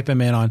to type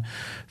them in on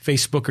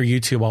Facebook or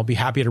YouTube. I'll be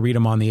happy to read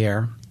them on the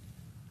air.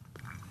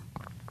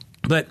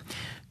 But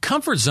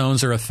comfort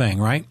zones are a thing,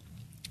 right?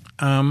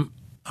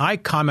 I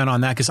comment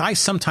on that because I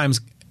sometimes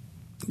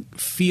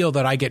feel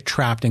that I get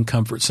trapped in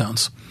comfort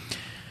zones,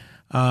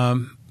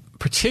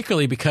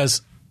 particularly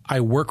because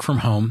I work from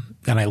home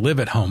and I live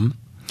at home,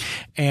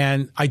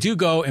 and I do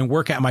go and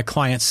work at my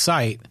client's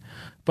site.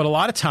 But a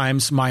lot of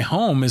times my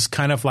home is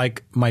kind of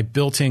like my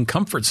built-in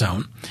comfort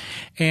zone,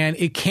 and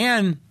it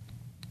can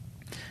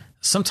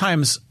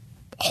sometimes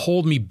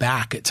hold me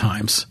back at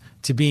times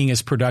to being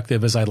as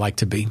productive as I'd like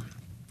to be.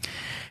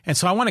 And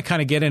so I want to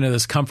kind of get into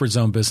this comfort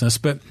zone business,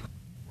 but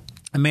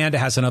Amanda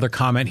has another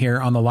comment here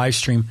on the live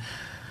stream.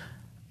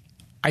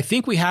 I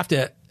think we have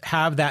to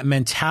have that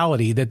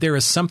mentality that there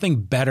is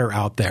something better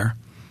out there.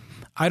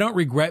 I don't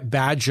regret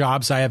bad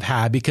jobs I have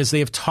had because they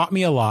have taught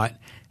me a lot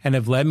and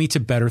have led me to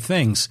better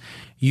things.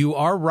 You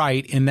are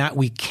right in that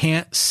we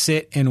can't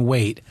sit and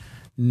wait.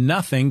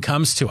 Nothing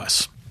comes to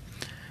us.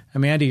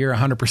 Amanda, you're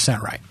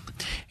 100% right.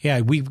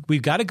 Yeah,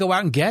 we've got to go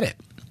out and get it.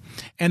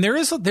 And there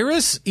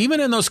is even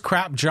in those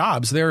crap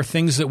jobs, there are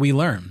things that we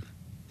learn.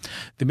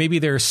 That maybe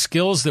there are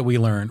skills that we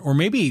learn, or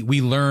maybe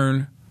we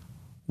learn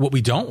what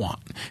we don't want.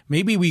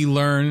 Maybe we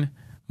learn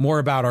more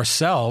about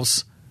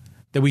ourselves,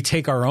 that we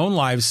take our own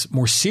lives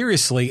more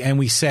seriously and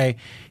we say,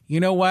 you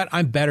know what,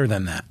 I'm better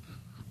than that.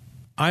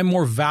 I'm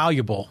more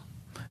valuable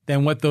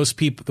than what those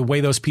people, the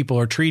way those people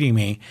are treating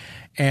me,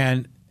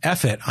 and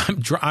F it.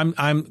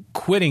 I'm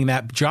quitting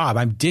that job.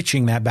 I'm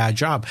ditching that bad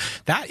job.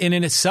 That in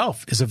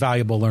itself is a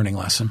valuable learning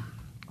lesson.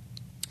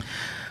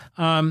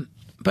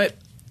 But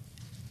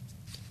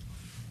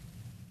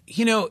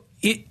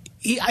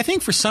I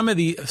think for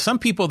some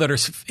people that are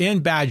in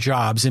bad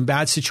jobs, in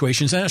bad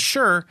situations, and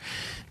sure,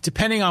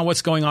 depending on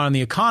what's going on in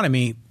the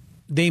economy,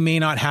 they may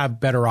not have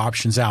better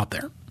options out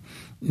there.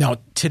 Now,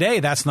 today,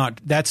 that's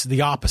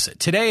the opposite.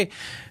 Today,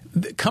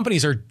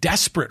 companies are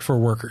desperate for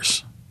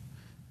workers.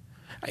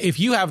 If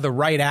you have the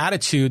right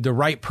attitude, the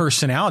right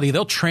personality,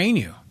 they'll train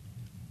you.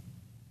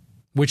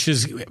 Which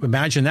is,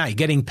 imagine that,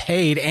 getting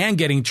paid and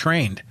getting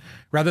trained.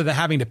 Rather than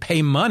having to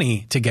pay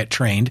money to get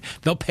trained,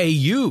 they'll pay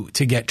you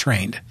to get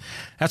trained.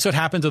 That's what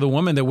happened to the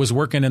woman that was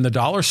working in the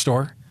dollar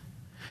store,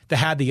 that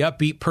had the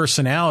upbeat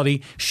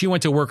personality. She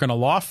went to work in a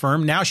law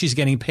firm. Now she's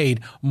getting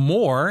paid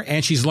more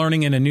and she's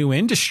learning in a new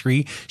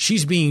industry.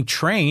 She's being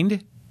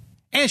trained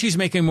and she's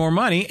making more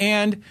money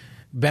and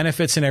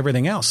benefits and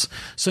everything else.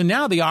 So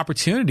now the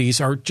opportunities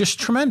are just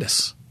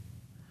tremendous.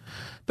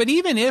 But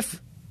even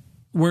if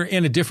we're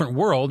in a different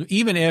world,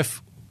 even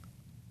if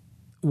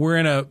we're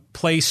in a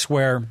place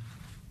where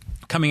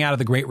coming out of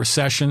the Great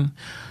Recession,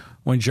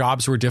 when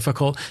jobs were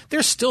difficult,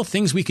 there's still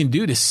things we can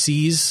do to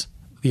seize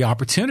the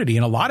opportunity.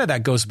 And a lot of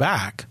that goes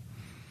back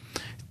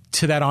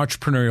to that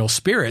entrepreneurial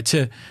spirit,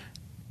 to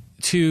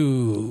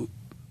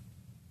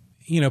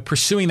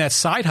pursuing that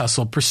side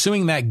hustle,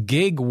 pursuing that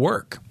gig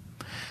work.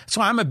 So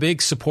I'm a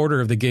big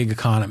supporter of the gig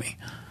economy.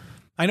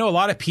 I know a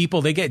lot of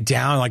people, they get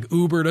down, like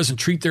Uber doesn't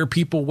treat their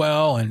people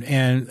well, and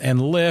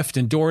Lyft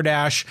and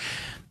DoorDash.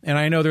 And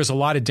I know there's a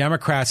lot of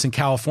Democrats in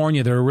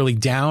California that are really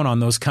down on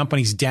those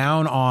companies,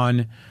 down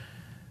on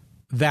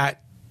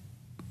that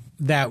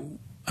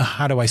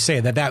how do I say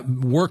it? that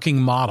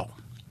working model.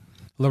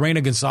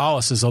 Lorena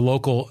Gonzalez is a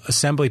local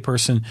assembly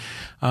person.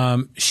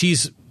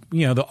 She's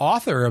the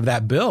author of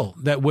that bill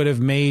that would have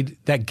made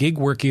that gig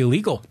work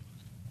illegal.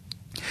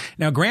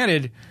 Now,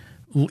 granted,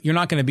 you're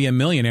not going to be a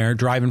millionaire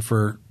driving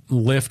for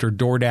Lyft or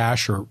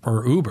DoorDash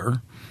or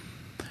Uber,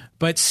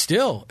 but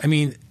still, I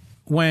mean,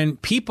 when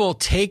people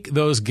take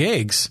those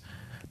gigs,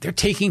 they're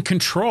taking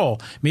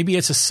control. Maybe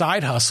it's a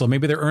side hustle.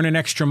 Maybe they're earning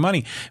extra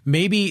money.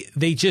 Maybe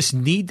they just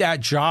need that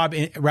job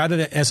rather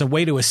than as a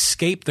way to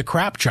escape the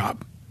crap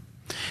job.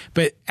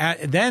 But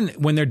then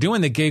when they're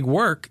doing the gig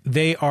work,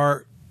 they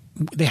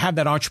have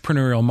that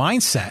entrepreneurial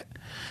mindset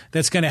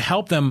that's going to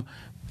help them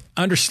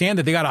understand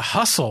that they got to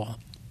hustle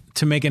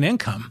to make an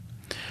income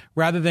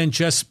rather than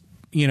just,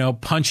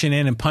 punching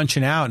in and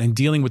punching out and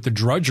dealing with the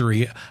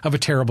drudgery of a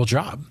terrible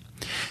job.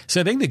 So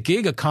I think the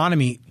gig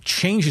economy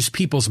changes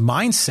people's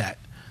mindset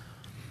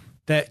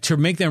to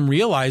make them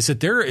realize that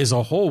there is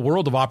a whole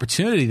world of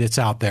opportunity that's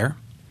out there.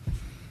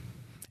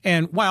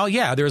 And while,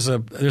 yeah, there's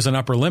an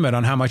upper limit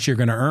on how much you're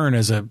going to earn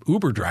as an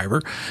Uber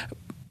driver,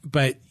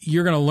 but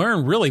you're going to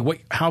learn really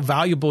how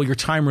valuable your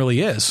time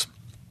really is.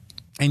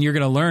 And you're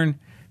going to learn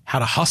how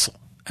to hustle.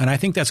 And I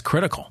think that's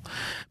critical.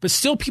 But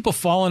still, people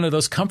fall into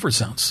those comfort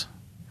zones.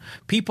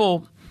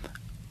 People,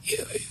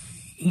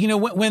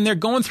 when they're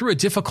going through a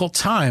difficult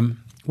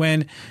time,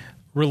 when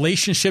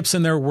relationships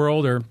in their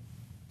world are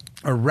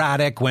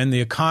erratic, when the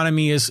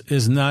economy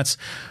is nuts,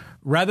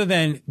 rather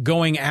than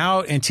going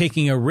out and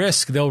taking a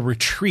risk, they'll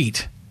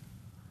retreat.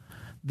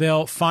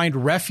 They'll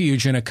find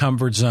refuge in a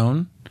comfort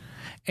zone.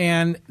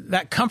 And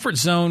that comfort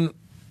zone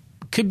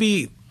could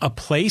be a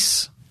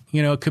place,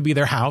 it could be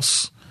their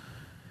house.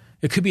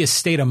 It could be a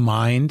state of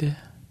mind.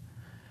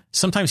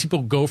 Sometimes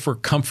people go for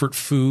comfort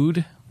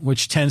food,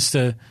 which tends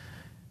to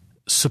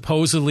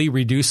supposedly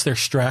reduce their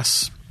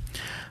stress.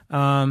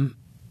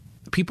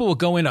 People will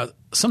go into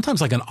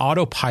sometimes like an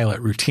autopilot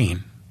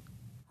routine,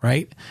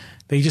 right?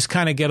 They just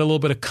kind of get a little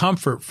bit of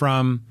comfort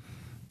from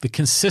the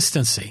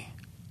consistency.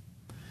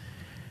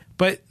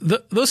 But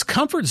those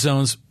comfort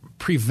zones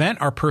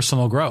prevent our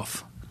personal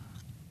growth.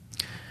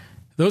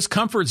 Those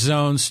comfort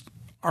zones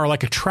are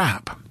like a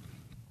trap.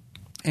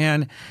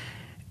 And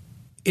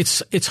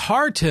it's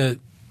hard to,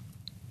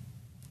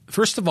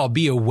 first of all,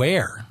 be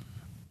aware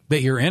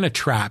that you're in a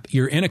trap,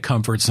 you're in a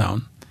comfort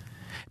zone.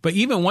 But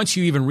even once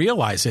you even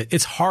realize it,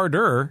 it's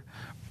harder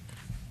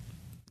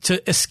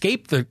to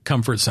escape the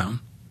comfort zone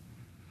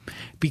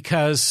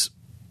because,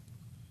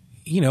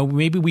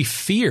 maybe we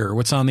fear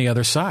what's on the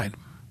other side.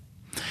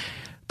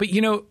 But,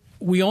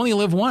 we only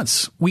live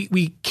once.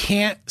 We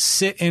can't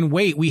sit and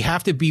wait. We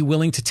have to be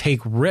willing to take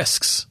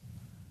risks.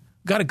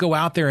 We've got to go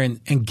out there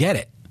and get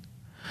it.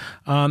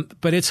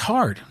 But it's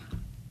hard.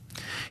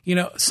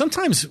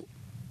 Sometimes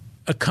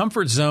a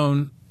comfort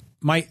zone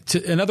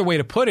another way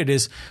to put it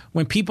is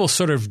when people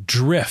sort of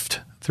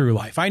drift through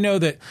life. I know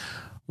that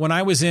when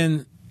I was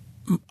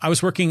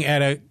working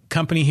at a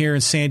company here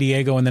in San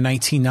Diego in the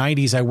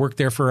 1990s. I worked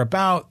there for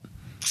about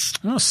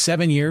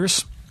 7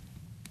 years.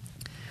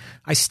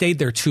 I stayed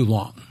there too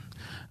long.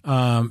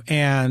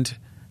 And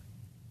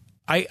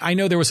I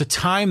know there was a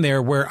time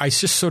there where I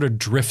just sort of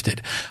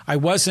drifted. I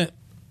wasn't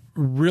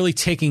really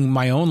taking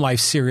my own life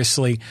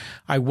seriously.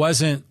 I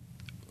wasn't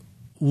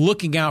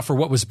looking out for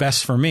what was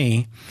best for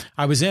me.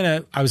 I was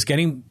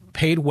getting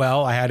paid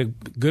well. I had a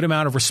good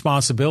amount of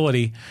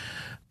responsibility,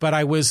 but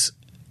I was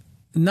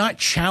not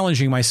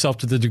challenging myself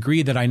to the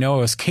degree that I know I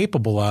was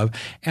capable of.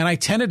 And I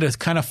tended to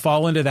kind of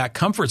fall into that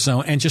comfort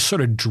zone and just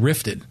sort of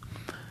drifted.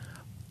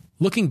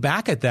 Looking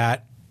back at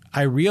that,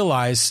 I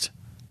realized,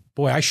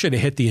 boy, I should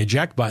have hit the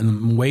eject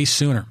button way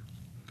sooner.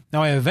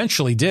 Now, I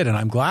eventually did, and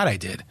I'm glad I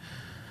did.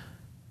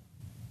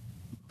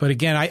 But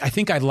again, I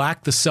think I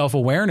lacked the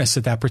self-awareness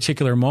at that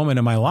particular moment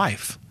in my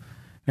life.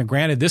 Now,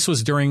 granted, this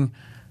is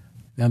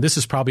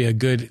probably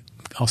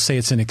I'll say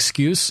it's an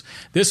excuse.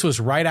 This was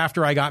right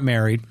after I got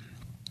married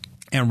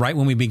and right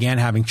when we began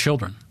having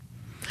children,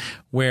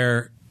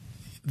 where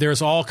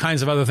there's all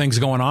kinds of other things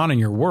going on in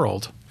your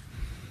world.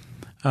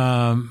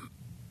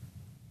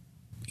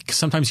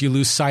 Sometimes you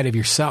lose sight of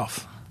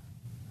yourself.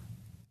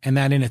 And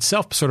that in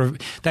itself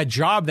that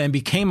job then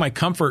became my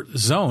comfort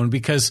zone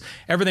because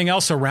everything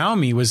else around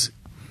me was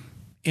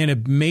in a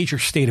major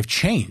state of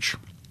change.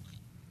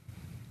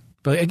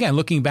 But again,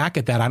 looking back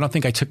at that, I don't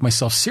think I took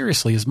myself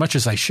seriously as much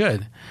as I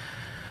should.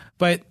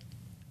 But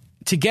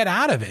to get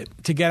out of it,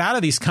 to get out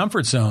of these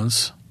comfort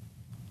zones,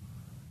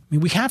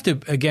 we have to,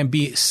 again,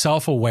 be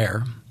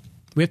self-aware.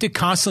 We have to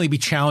constantly be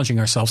challenging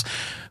ourselves.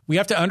 We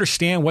have to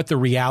understand what the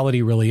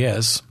reality really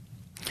is.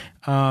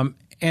 And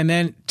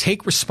then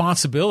take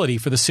responsibility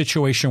for the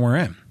situation we're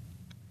in.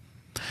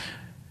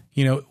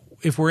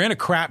 If we're in a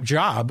crap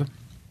job,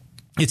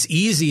 it's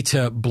easy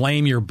to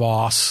blame your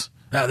boss.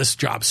 This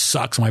job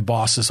sucks. My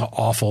boss is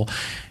awful.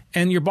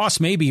 And your boss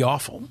may be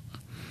awful.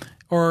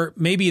 Or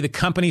maybe the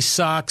company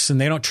sucks and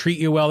they don't treat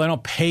you well. They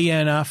don't pay you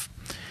enough.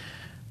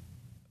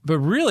 But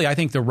really, I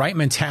think the right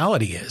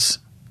mentality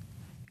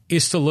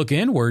is to look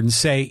inward and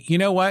say, you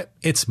know what?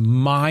 It's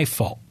my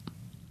fault.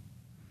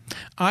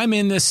 I'm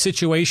in this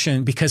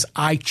situation because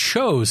I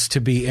chose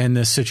to be in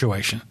this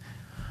situation.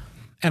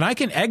 And I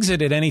can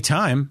exit at any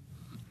time,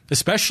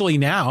 especially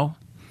now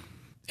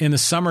in the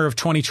summer of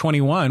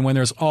 2021 when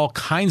there's all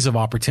kinds of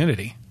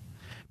opportunity.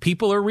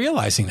 People are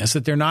realizing this,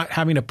 that they're not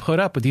having to put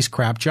up with these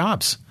crap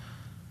jobs.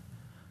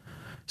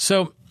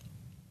 So,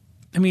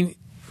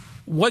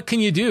 what can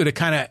you do to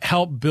kind of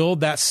help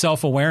build that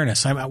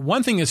self-awareness?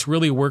 One thing that's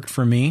really worked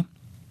for me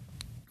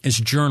is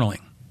journaling.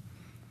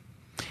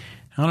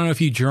 I don't know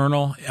if you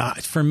journal.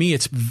 For me,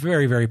 it's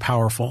very, very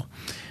powerful.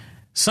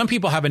 Some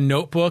people have a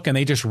notebook and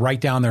they just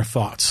write down their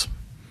thoughts.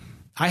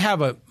 I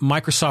have a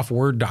Microsoft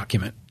Word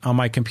document on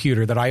my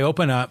computer that I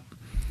open up,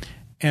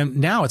 and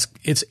now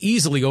it's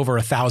easily over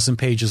 1,000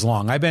 pages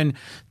long. I've been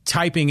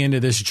typing into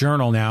this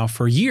journal now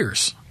for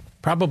years,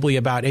 probably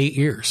about 8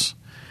 years.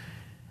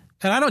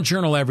 And I don't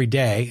journal every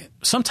day.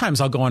 Sometimes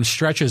I'll go on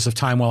stretches of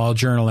time while I'll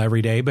journal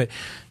every day, but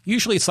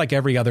usually it's like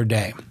every other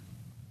day.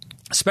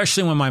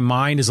 Especially when my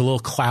mind is a little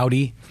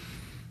cloudy.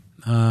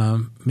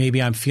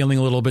 Maybe I'm feeling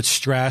a little bit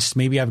stressed.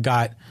 Maybe I've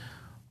got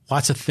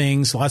lots of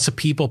things, lots of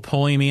people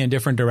pulling me in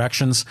different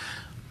directions.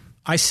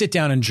 I sit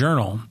down and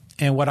journal.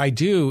 And what I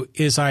do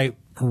is I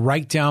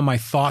write down my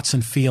thoughts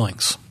and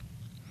feelings.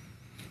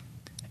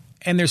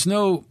 And there's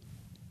no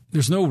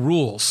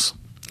rules.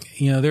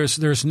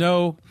 There's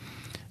no,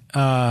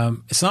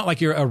 it's not like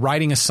you're a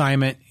writing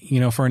assignment,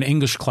 for an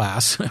English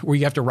class where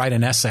you have to write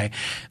an essay.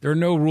 There are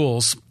no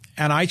rules.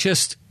 And I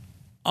just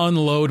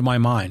unload my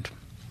mind.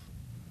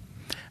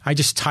 I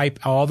just type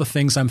all the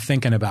things I'm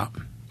thinking about.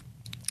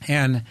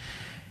 And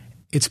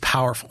it's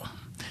powerful.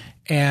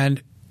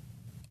 And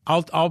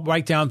I'll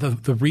write down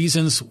the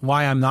reasons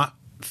why I'm not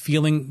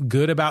feeling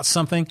good about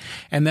something.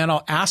 And then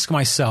I'll ask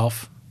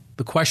myself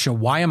the question,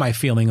 why am I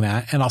feeling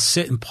that? And I'll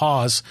sit and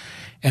pause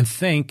and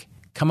think,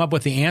 come up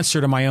with the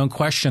answer to my own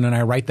question, and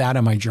I write that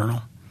in my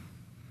journal.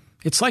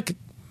 It's like,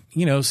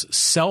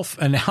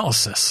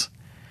 self-analysis.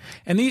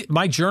 And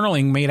my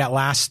journaling may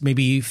last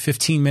maybe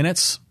 15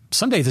 minutes.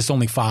 Some days it's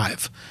only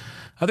 5.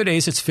 Other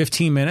days it's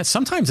 15 minutes.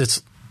 Sometimes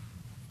it's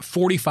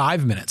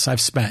 45 minutes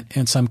I've spent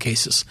in some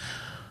cases.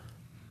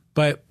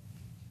 But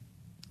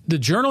the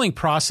journaling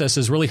process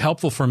is really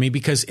helpful for me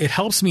because it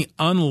helps me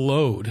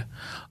unload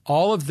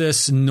all of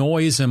this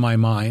noise in my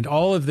mind,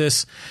 all of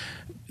this,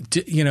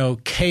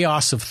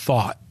 chaos of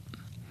thought.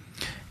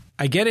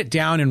 I get it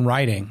down in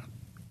writing.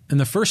 And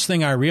the first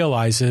thing I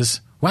realize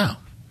is, wow,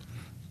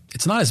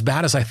 it's not as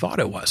bad as I thought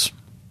it was.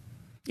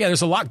 Yeah,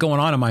 there's a lot going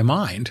on in my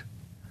mind,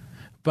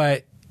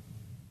 but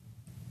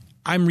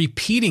I'm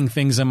repeating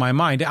things in my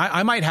mind.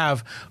 I might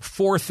have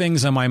 4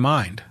 things in my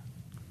mind,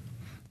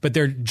 but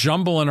they're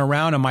jumbling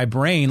around in my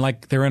brain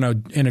like they're in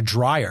a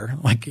dryer,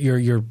 like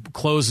your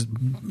clothes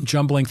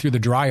jumbling through the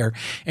dryer,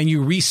 and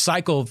you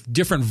recycle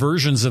different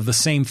versions of the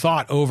same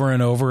thought over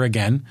and over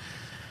again.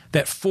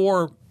 That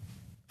 4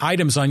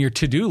 items on your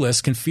to-do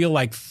list can feel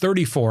like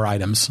 34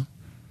 items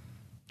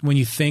when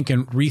you think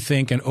and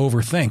rethink and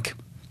overthink.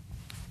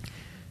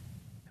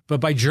 But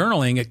by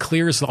journaling, it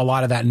clears a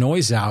lot of that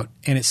noise out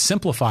and it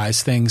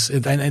simplifies things.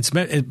 And it's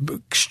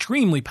been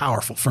extremely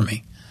powerful for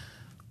me.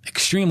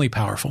 Extremely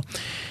powerful.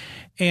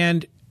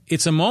 And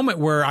it's a moment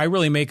where I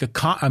really make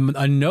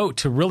a note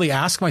to really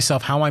ask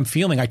myself how I'm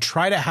feeling. I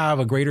try to have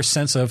a greater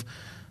sense of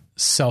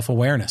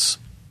self-awareness.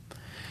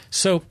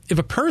 So if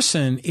a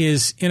person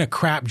is in a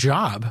crap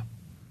job,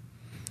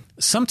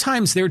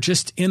 sometimes they're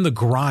just in the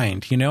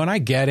grind, and I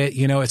get it,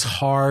 it's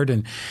hard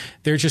and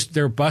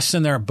they're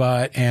busting their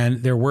butt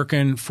and they're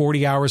working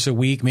 40 hours a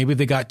week. Maybe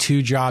they got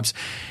 2 jobs.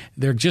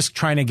 They're just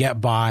trying to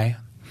get by.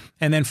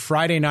 And then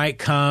Friday night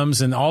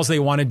comes and all they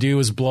want to do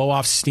is blow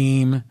off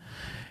steam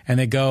and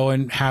they go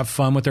and have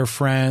fun with their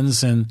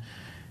friends. And,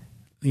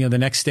 the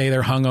next day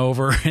they're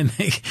hungover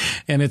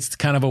and it's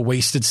kind of a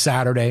wasted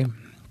Saturday.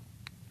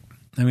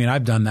 I mean,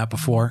 I've done that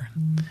before.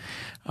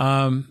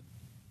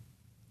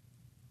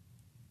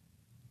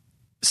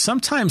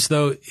 Sometimes,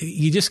 though,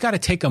 you just got to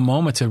take a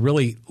moment to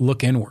really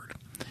look inward.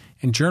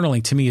 And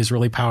journaling, to me, is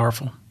really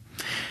powerful.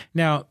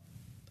 Now,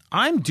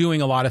 I'm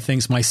doing a lot of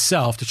things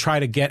myself to try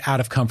to get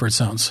out of comfort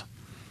zones.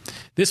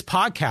 This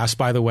podcast,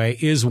 by the way,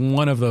 is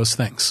one of those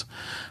things.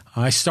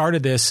 I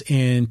started this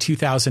in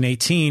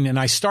 2018, and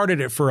I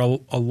started it for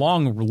a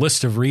long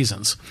list of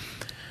reasons.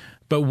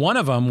 But one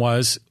of them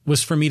was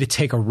for me to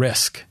take a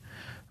risk,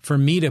 for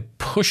me to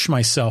push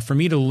myself, for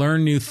me to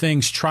learn new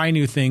things, try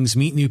new things,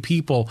 meet new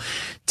people,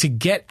 to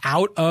get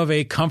out of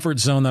a comfort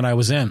zone that I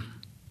was in.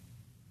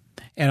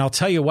 And I'll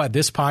tell you what,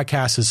 this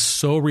podcast is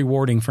so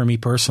rewarding for me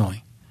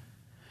personally.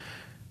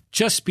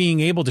 Just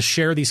being able to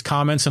share these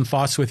comments and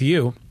thoughts with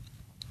you,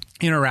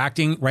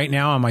 interacting right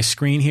now on my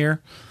screen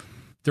here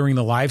during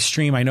the live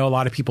stream. I know a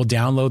lot of people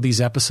download these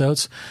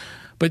episodes,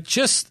 but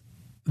just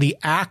the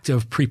act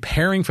of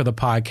preparing for the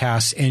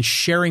podcast and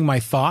sharing my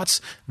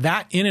thoughts,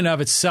 that in and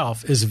of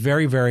itself is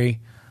very,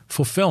 very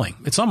fulfilling.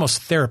 It's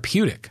almost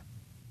therapeutic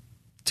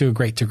to a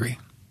great degree.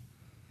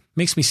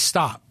 Makes me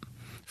stop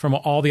from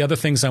all the other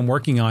things I'm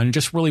working on and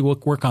just really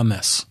work on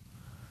this.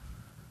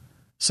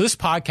 So this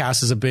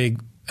podcast is a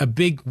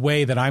big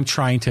way that I'm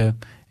trying to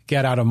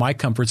get out of my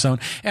comfort zone.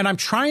 And I'm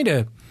trying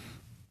to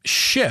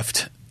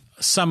shift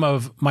some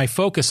of my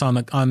focus on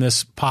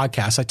this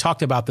podcast. I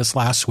talked about this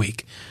last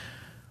week,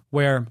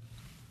 where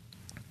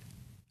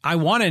I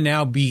want to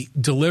now be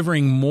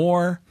delivering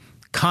more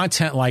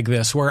content like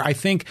this, where I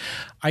think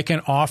I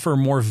can offer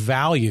more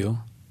value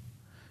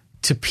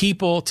to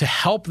people to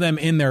help them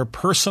in their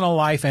personal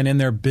life and in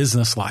their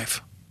business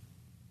life.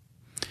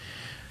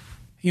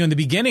 In the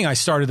beginning, I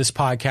started this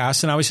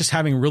podcast and I was just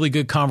having really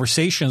good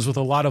conversations with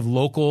a lot of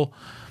local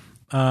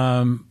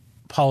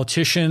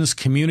politicians,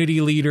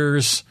 community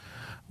leaders,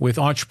 with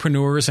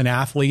entrepreneurs and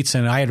athletes.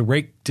 And I had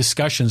great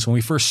discussions when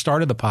we first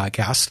started the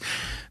podcast.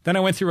 Then I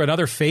went through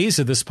another phase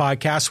of this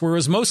podcast where it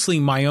was mostly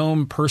my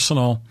own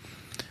personal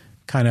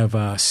kind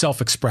of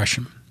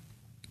self-expression.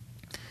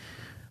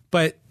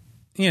 But,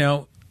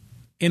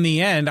 in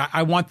the end,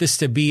 I want this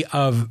to be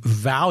of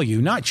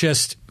value, not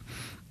just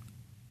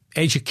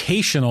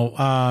educational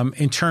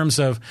in terms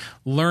of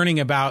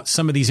learning about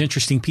some of these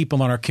interesting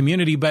people in our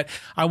community, but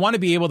I want to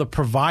be able to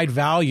provide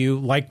value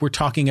like we're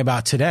talking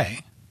about today,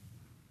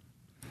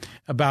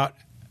 about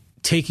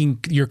taking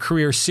your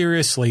career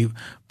seriously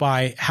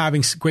by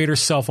having greater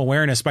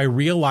self-awareness, by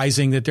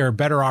realizing that there are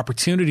better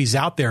opportunities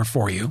out there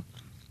for you,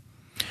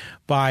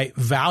 by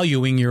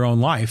valuing your own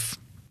life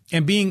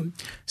and being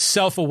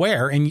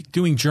self-aware and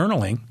doing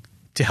journaling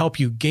to help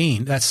you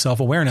gain that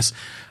self-awareness.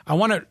 I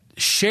want to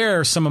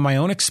share some of my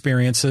own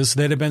experiences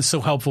that have been so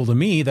helpful to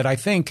me that I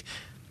think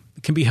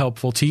can be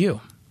helpful to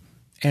you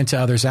and to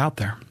others out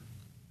there.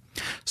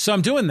 So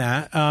I'm doing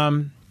that.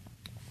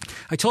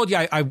 I told you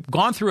I've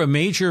gone through a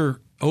major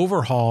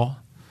overhaul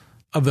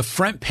of the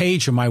front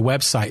page of my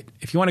website.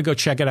 If you want to go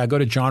check it out, go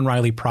to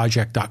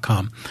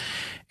johnrileyproject.com.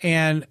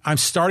 And I'm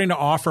starting to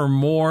offer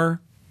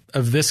more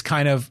of this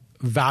kind of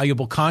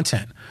valuable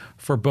content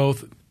for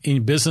both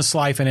in business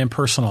life and in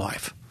personal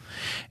life.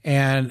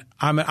 And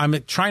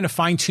I'm trying to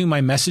fine tune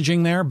my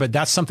messaging there, but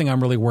that's something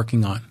I'm really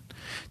working on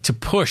to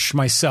push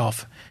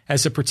myself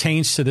as it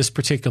pertains to this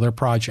particular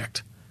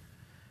project.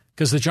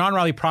 Because the John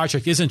Riley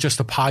Project isn't just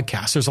a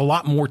podcast. There's a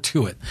lot more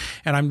to it.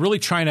 And I'm really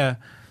trying to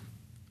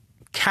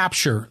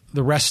capture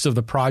the rest of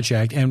the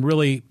project and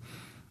really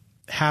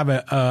have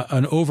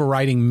an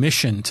overriding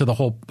mission to the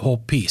whole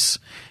piece.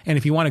 And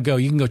if you want to go,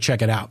 you can go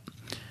check it out.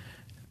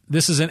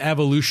 This is an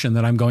evolution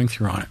that I'm going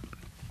through on it.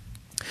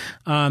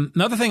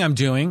 Another thing I'm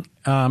doing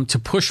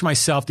to push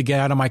myself to get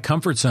out of my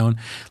comfort zone,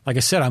 like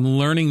I said, I'm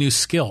learning new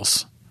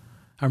skills.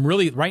 I'm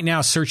really, right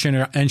now, search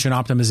engine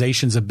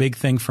optimization is a big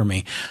thing for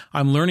me.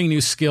 I'm learning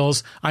new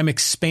skills. I'm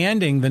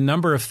expanding the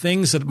number of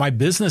things that my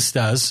business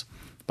does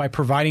by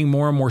providing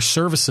more and more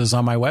services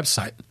on my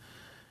website.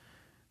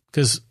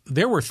 Because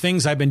there were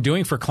things I've been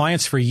doing for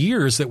clients for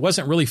years that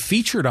wasn't really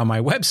featured on my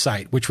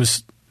website, which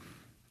was,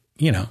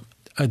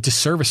 a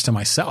disservice to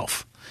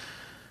myself.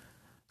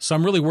 So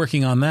I'm really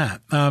working on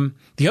that.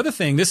 The other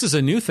thing, this is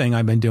a new thing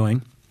I've been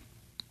doing,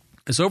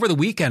 is over the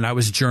weekend I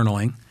was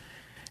journaling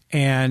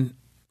and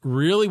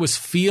really was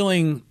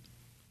feeling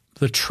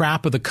the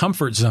trap of the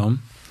comfort zone.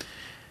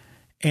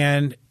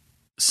 And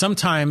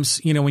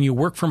sometimes, when you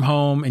work from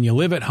home and you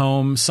live at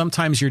home,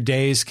 sometimes your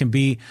days can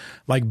be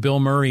like Bill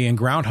Murray in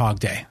Groundhog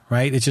Day,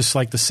 right? It's just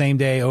like the same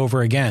day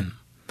over again.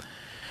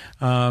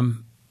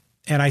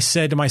 And I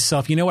said to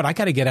myself, you know what? I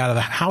got to get out of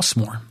the house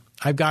more.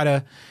 I've got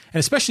to, and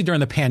especially during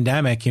the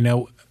pandemic,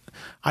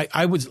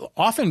 I would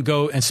often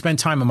go and spend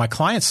time on my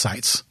client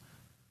sites.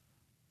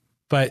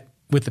 But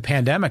with the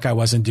pandemic, I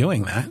wasn't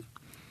doing that.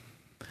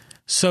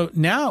 So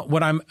now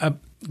what I'm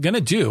going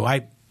to do,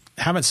 I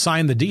haven't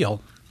signed the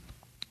deal,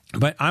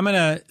 but I'm going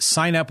to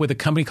sign up with a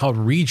company called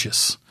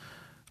Regus,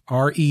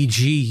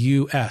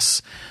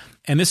 Regus.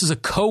 And this is a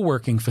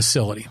co-working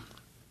facility.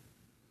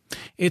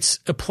 It's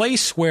a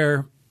place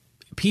where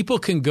people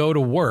can go to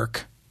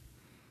work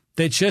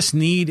that just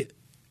need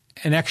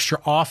an extra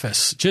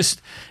office,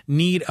 just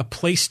need a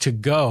place to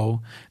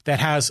go that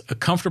has a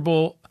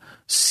comfortable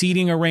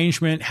seating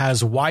arrangement,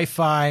 has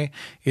Wi-Fi,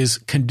 is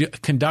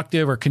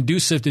conductive or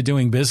conducive to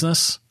doing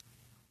business.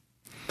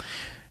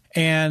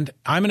 And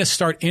I'm going to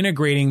start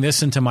integrating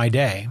this into my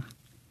day.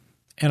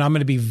 And I'm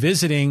going to be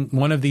visiting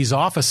one of these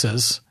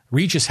offices.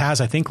 Regus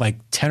has, I think, like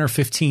 10 or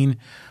 15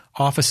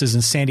 offices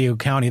in San Diego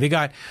County. They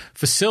got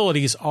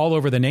facilities all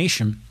over the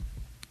nation.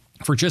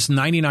 For just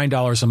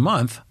 $99 a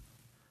month,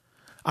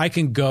 I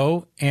can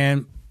go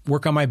and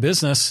work on my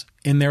business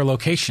in their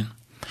location.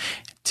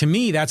 To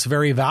me, that's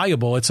very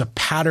valuable. It's a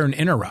pattern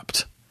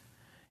interrupt.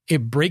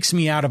 It breaks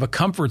me out of a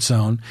comfort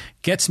zone,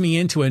 gets me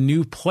into a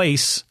new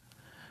place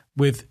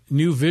with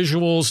new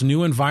visuals,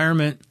 new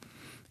environment,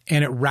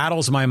 and it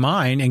rattles my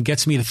mind and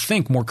gets me to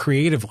think more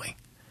creatively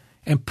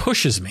and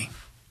pushes me.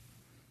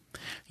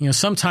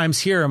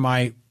 Sometimes here,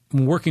 when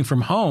working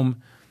from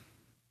home,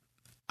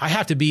 I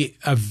have to be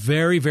a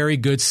very, very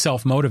good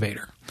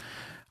self-motivator.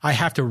 I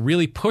have to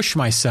really push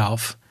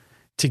myself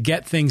to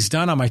get things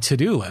done on my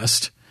to-do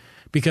list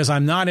because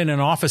I'm not in an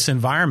office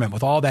environment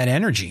with all that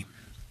energy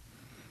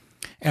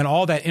and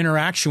all that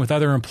interaction with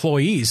other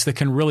employees that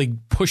can really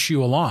push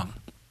you along.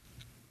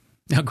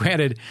 Now,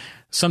 granted,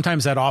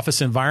 sometimes that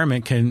office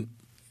environment can,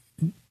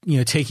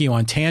 take you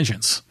on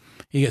tangents.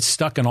 You get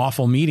stuck in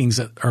awful meetings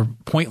that are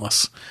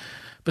pointless.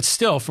 But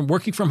still, from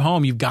working from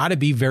home, you've got to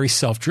be very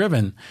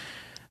self-driven.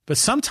 But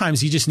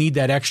sometimes you just need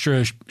that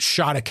extra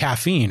shot of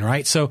caffeine,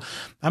 right? So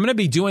I'm going to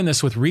be doing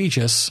this with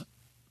Regus.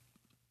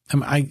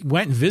 I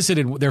went and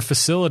visited their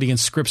facility in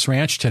Scripps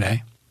Ranch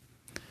today.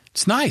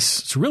 It's nice.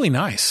 It's really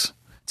nice.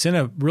 It's in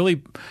a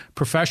really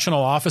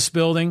professional office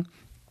building,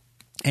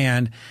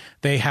 and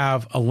they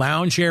have a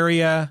lounge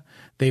area.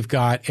 They've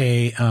got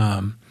a,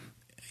 kind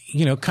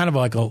of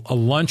like a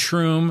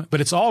lunchroom,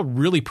 but it's all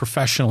really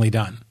professionally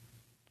done.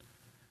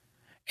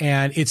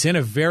 And it's in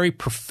a very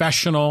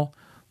professional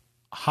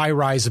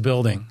high-rise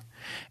building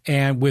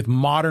and with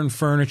modern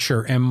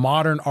furniture and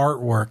modern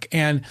artwork.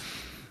 And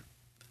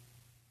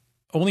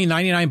only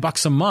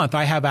 $99 a month,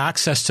 I have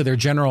access to their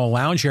general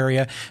lounge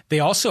area. They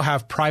also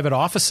have private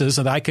offices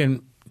that I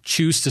can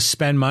choose to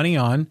spend money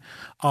on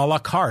a la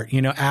carte,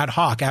 ad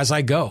hoc as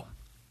I go.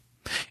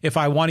 If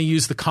I want to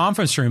use the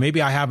conference room,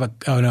 maybe I have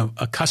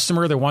a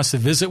customer that wants to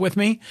visit with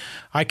me,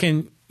 I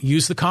can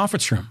use the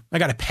conference room. I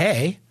got to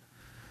pay,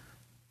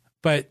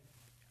 but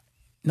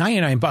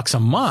 $99 a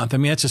month,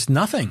 that's just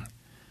nothing.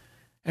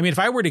 If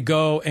I were to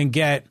go and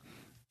get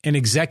an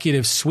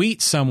executive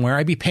suite somewhere,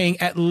 I'd be paying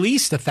at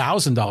least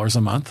 $1,000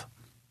 a month.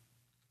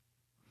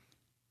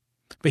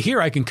 But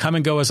here I can come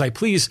and go as I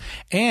please.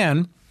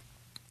 And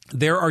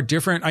there are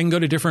I can go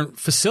to different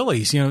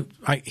facilities.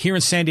 Here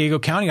in San Diego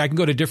County, I can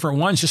go to different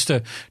ones just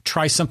to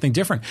try something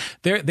different.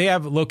 They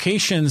have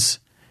locations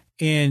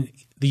in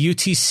the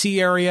UTC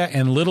area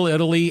and Little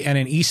Italy and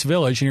in East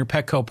Village near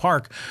Petco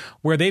Park,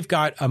 where they've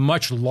got a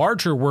much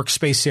larger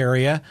workspace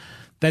area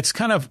that's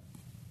kind of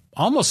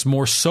almost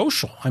more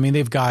social.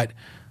 They've got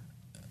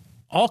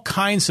all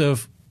kinds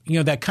of,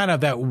 that kind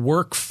of that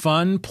work,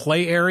 fun,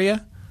 play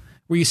area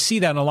where you see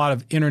that in a lot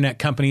of internet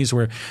companies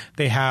where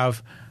they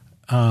have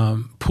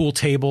pool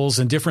tables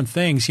and different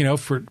things,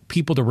 for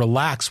people to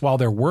relax while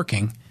they're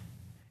working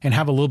and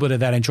have a little bit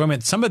of that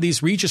enjoyment. Some of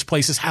these Regis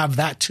places have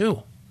that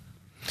too.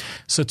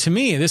 So to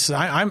me,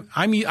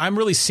 I'm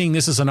really seeing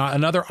this as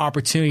another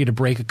opportunity to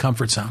break a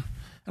comfort zone,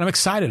 and I'm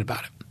excited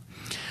about it.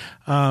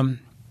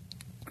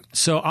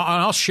 So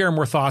I'll share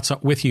more thoughts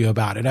with you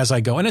about it as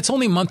I go, and it's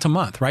only month to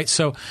month, right?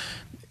 So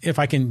if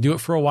I can do it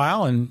for a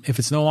while, and if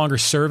it's no longer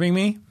serving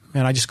me,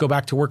 and I just go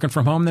back to working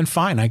from home, then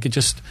fine, I could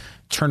just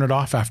turn it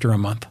off after a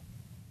month.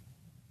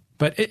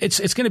 But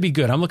it's going to be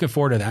good. I'm looking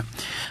forward to that.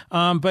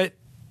 But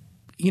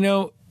we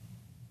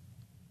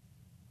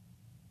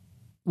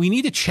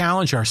need to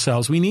challenge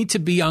ourselves. We need to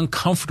be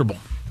uncomfortable.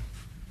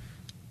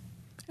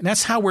 And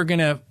that's how we're going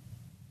to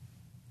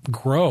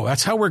grow.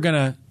 That's how we're going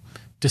to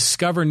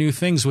discover new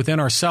things within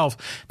ourselves.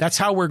 That's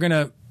how we're going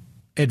to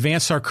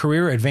advance our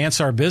career,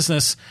 advance our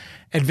business,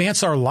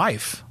 advance our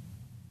life,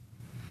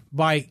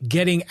 by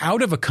getting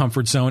out of a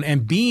comfort zone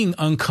and being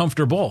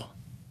uncomfortable,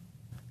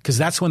 because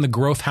that's when the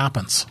growth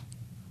happens.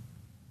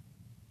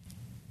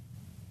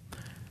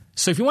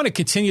 So if you want to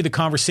continue the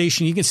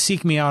conversation, you can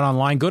seek me out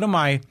online. Go to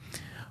one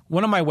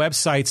of my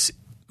websites.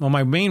 Well,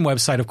 my main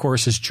website, of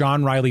course, is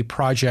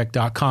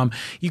johnrileyproject.com.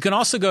 You can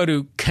also go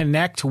to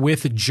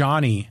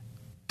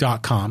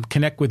connectwithjohnny.com,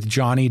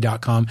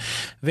 connectwithjohnny.com.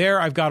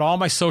 There, I've got all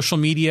my social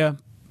media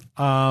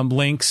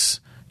links,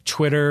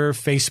 Twitter,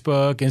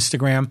 Facebook,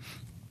 Instagram.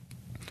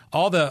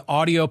 All the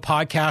audio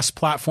podcast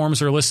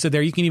platforms are listed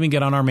there. You can even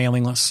get on our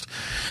mailing list.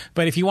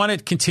 But if you want to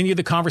continue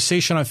the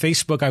conversation on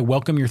Facebook, I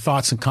welcome your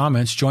thoughts and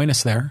comments. Join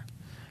us there.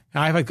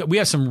 We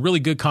have some really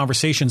good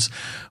conversations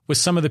with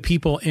some of the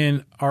people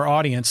in our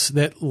audience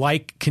that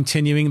like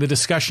continuing the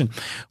discussion.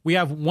 I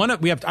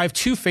have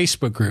two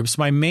Facebook groups.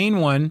 My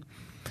main one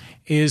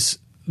is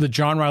the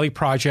John Riley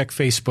Project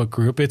Facebook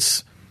group.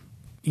 It's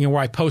where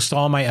I post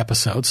all my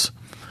episodes.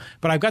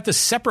 But I've got this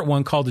separate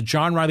one called the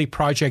John Riley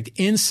Project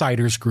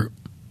Insiders Group.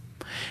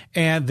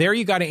 And there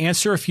you got to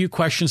answer a few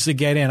questions to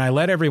get in. I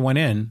let everyone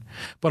in,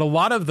 but a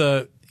lot of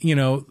the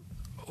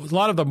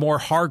more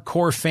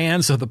hardcore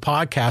fans of the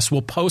podcast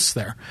will post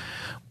there.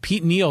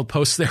 Pete Neal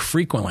posts there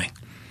frequently,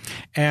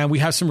 and we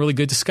have some really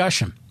good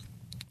discussion.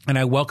 And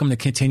I welcome to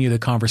continue the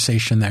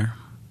conversation there.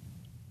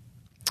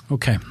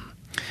 Okay.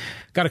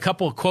 Got a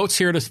couple of quotes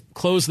here to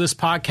close this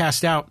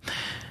podcast out.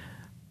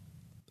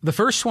 The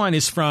first one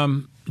is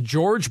from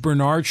George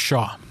Bernard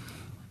Shaw,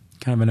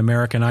 kind of an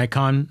American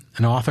icon,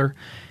 an author.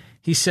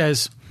 He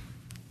says,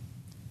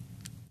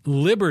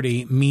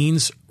 liberty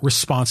means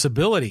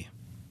responsibility.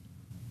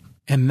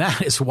 And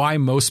that is why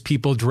most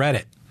people dread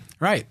it.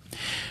 Right.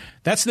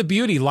 That's the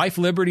beauty. Life,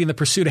 liberty, and the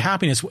pursuit of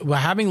happiness. Well,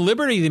 having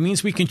liberty, that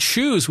means we can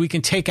choose. We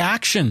can take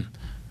action.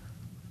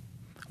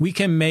 We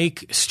can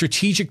make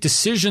strategic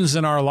decisions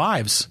in our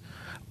lives.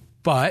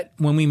 But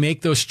when we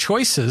make those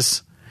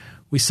choices,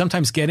 we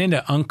sometimes get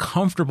into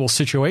uncomfortable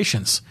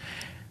situations.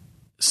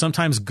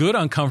 Sometimes good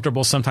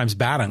uncomfortable, sometimes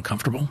bad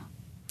uncomfortable.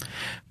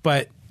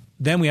 But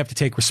then we have to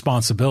take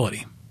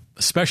responsibility,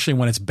 especially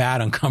when it's bad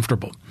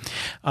uncomfortable.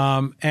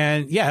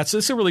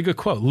 It's a really good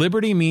quote.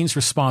 Liberty means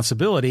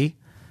responsibility.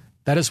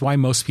 That is why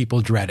most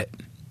people dread it.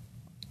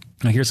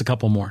 Now, here's a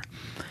couple more.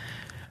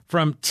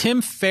 From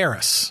Tim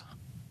Ferriss,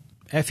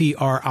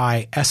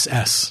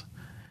 Ferriss.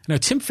 Now,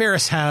 Tim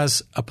Ferriss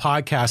has a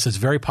podcast that's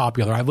very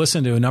popular. I've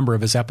listened to a number of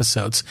his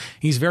episodes.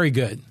 He's very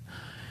good.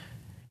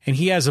 And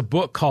he has a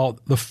book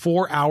called The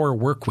 4-Hour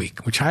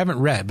Workweek, which I haven't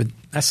read, but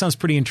that sounds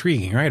pretty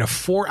intriguing, right? A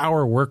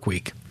 4-hour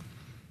workweek.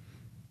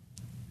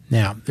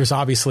 Now, there's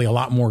obviously a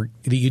lot more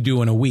that you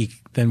do in a week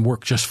than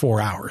work just 4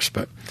 hours,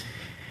 but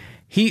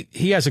he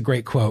has a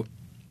great quote.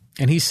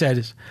 And he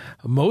said,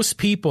 most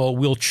people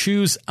will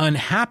choose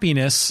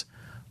unhappiness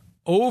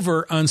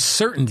over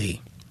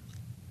uncertainty.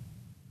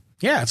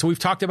 Yeah, that's what we've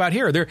talked about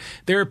here.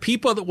 There are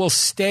people that will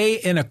stay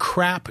in a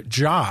crap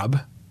job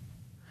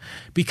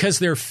because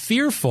they're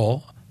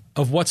fearful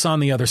of what's on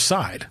the other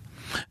side.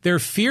 They're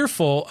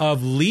fearful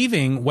of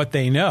leaving what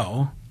they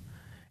know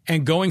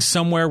and going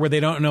somewhere where they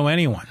don't know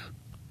anyone.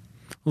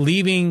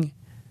 Leaving,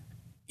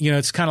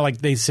 it's kind of like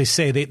they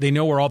say they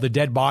know where all the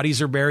dead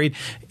bodies are buried.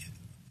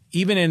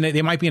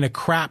 They might be in a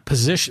crap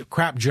position,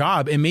 crap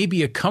job. It may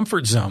be a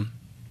comfort zone,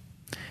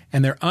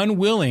 and they're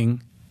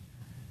unwilling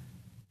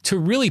to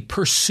really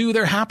pursue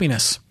their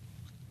happiness.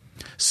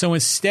 So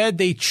instead,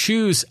 they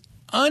choose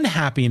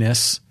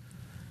unhappiness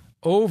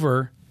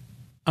over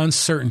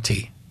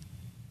uncertainty.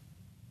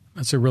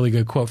 That's a really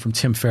good quote from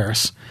Tim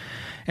Ferriss.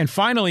 And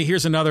finally,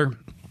 here's another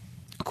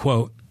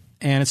quote,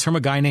 and it's from a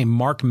guy named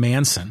Mark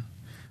Manson,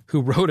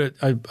 who wrote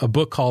a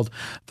book called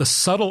The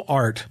Subtle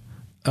Art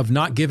of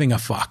Not Giving a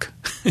Fuck.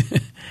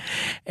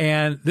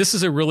 And this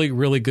is a really,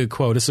 really good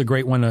quote. It's a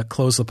great one to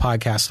close the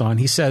podcast on.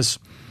 He says,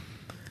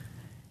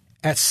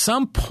 at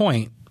some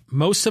point,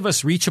 most of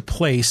us reach a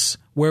place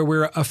where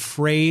we're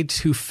afraid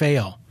to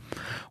fail,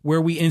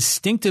 where we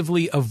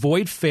instinctively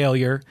avoid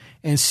failure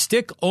and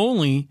stick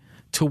only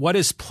to what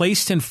is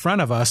placed in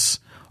front of us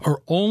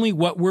or only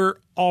what we're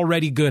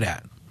already good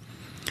at.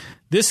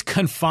 This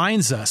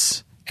confines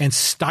us and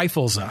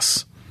stifles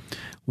us.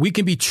 We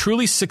can be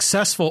truly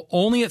successful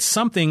only at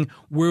something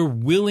we're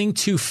willing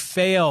to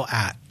fail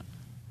at.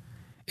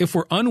 If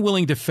we're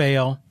unwilling to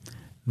fail,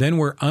 then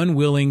we're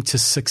unwilling to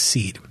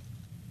succeed.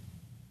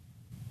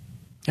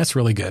 That's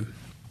really good.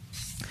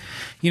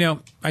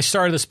 I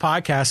started this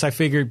podcast. I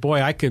figured,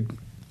 boy, I could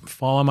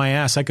fall on my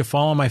ass. I could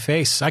fall on my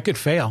face. I could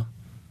fail.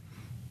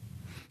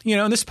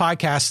 In this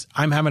podcast,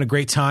 I'm having a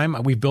great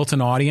time. We've built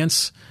an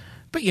audience.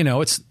 But,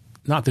 it's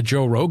not the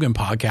Joe Rogan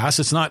podcast.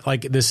 It's not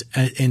like this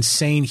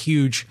insane,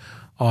 huge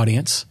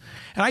audience.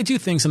 And I do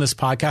things in this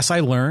podcast.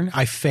 I learn,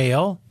 I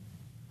fail,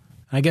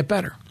 and I get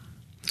better.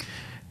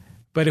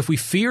 But if we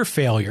fear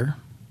failure,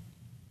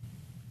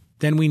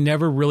 then we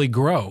never really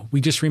grow.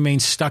 We just remain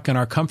stuck in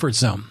our comfort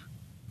zone.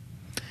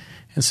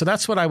 And so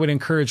that's what I would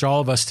encourage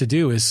all of us to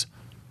do is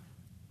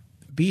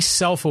be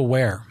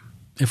self-aware.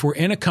 If we're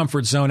in a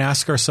comfort zone,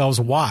 ask ourselves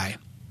why.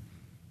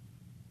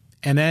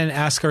 And then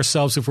ask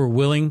ourselves if we're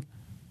willing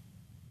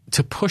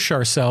to push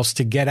ourselves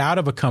to get out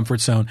of a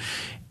comfort zone.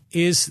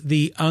 Is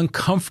the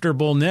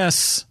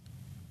uncomfortableness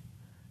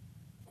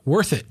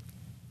worth it?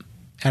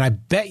 And I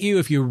bet you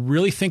if you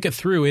really think it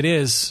through, it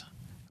is.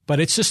 But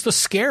it's just the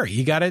scary.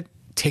 You got to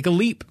take a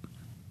leap.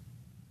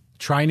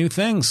 Try new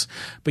things.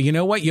 But you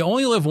know what? You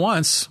only live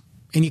once,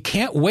 and you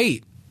can't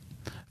wait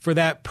for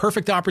that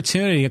perfect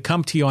opportunity to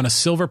come to you on a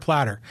silver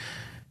platter.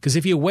 Because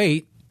if you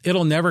wait,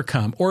 it'll never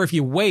come. Or if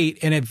you wait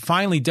and it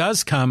finally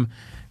does come,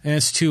 and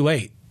it's too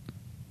late.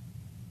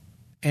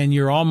 And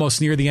you're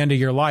almost near the end of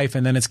your life,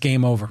 and then it's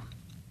game over.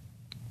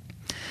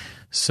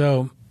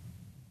 So,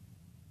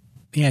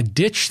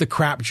 ditch the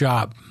crap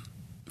job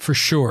for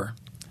sure.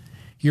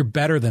 You're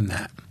better than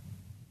that.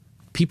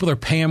 People are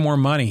paying more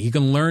money. You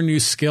can learn new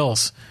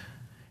skills.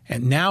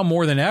 And now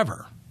more than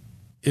ever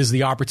is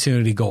the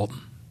opportunity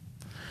golden.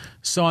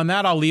 So on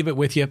that, I'll leave it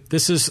with you.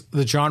 This is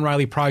the John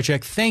Riley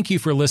Project. Thank you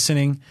for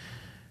listening.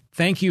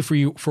 Thank you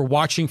for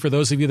watching. For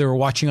those of you that are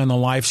watching on the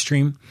live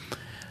stream,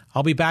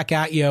 I'll be back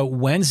at you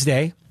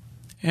Wednesday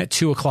at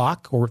 2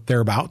 o'clock or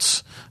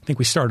thereabouts. I think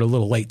we started a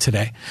little late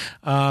today.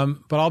 But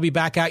I'll be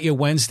back at you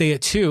Wednesday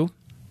at 2.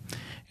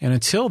 And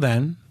until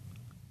then,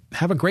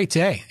 have a great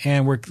day.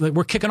 And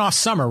we're kicking off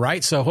summer,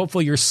 right? So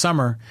hopefully your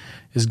summer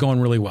is going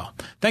really well.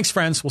 Thanks,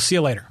 friends. We'll see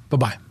you later.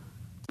 Bye-bye.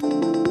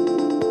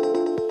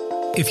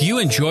 If you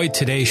enjoyed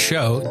today's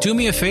show, do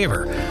me a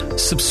favor.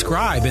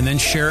 Subscribe and then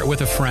share it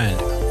with a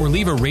friend. Or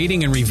leave a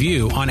rating and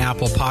review on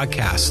Apple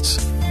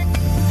Podcasts.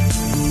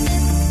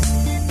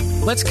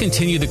 Let's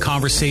continue the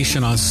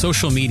conversation on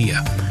social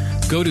media.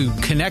 Go to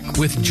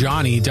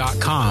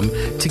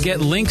connectwithjohnny.com to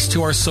get links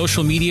to our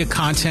social media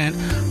content,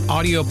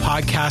 audio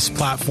podcast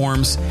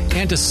platforms,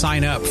 and to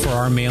sign up for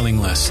our mailing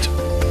list.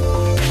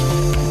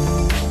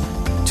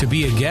 To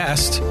be a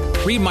guest,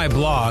 read my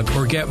blog,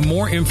 or get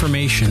more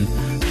information,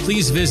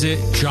 please visit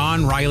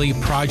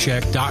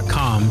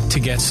johnrileyproject.com to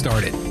get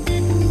started.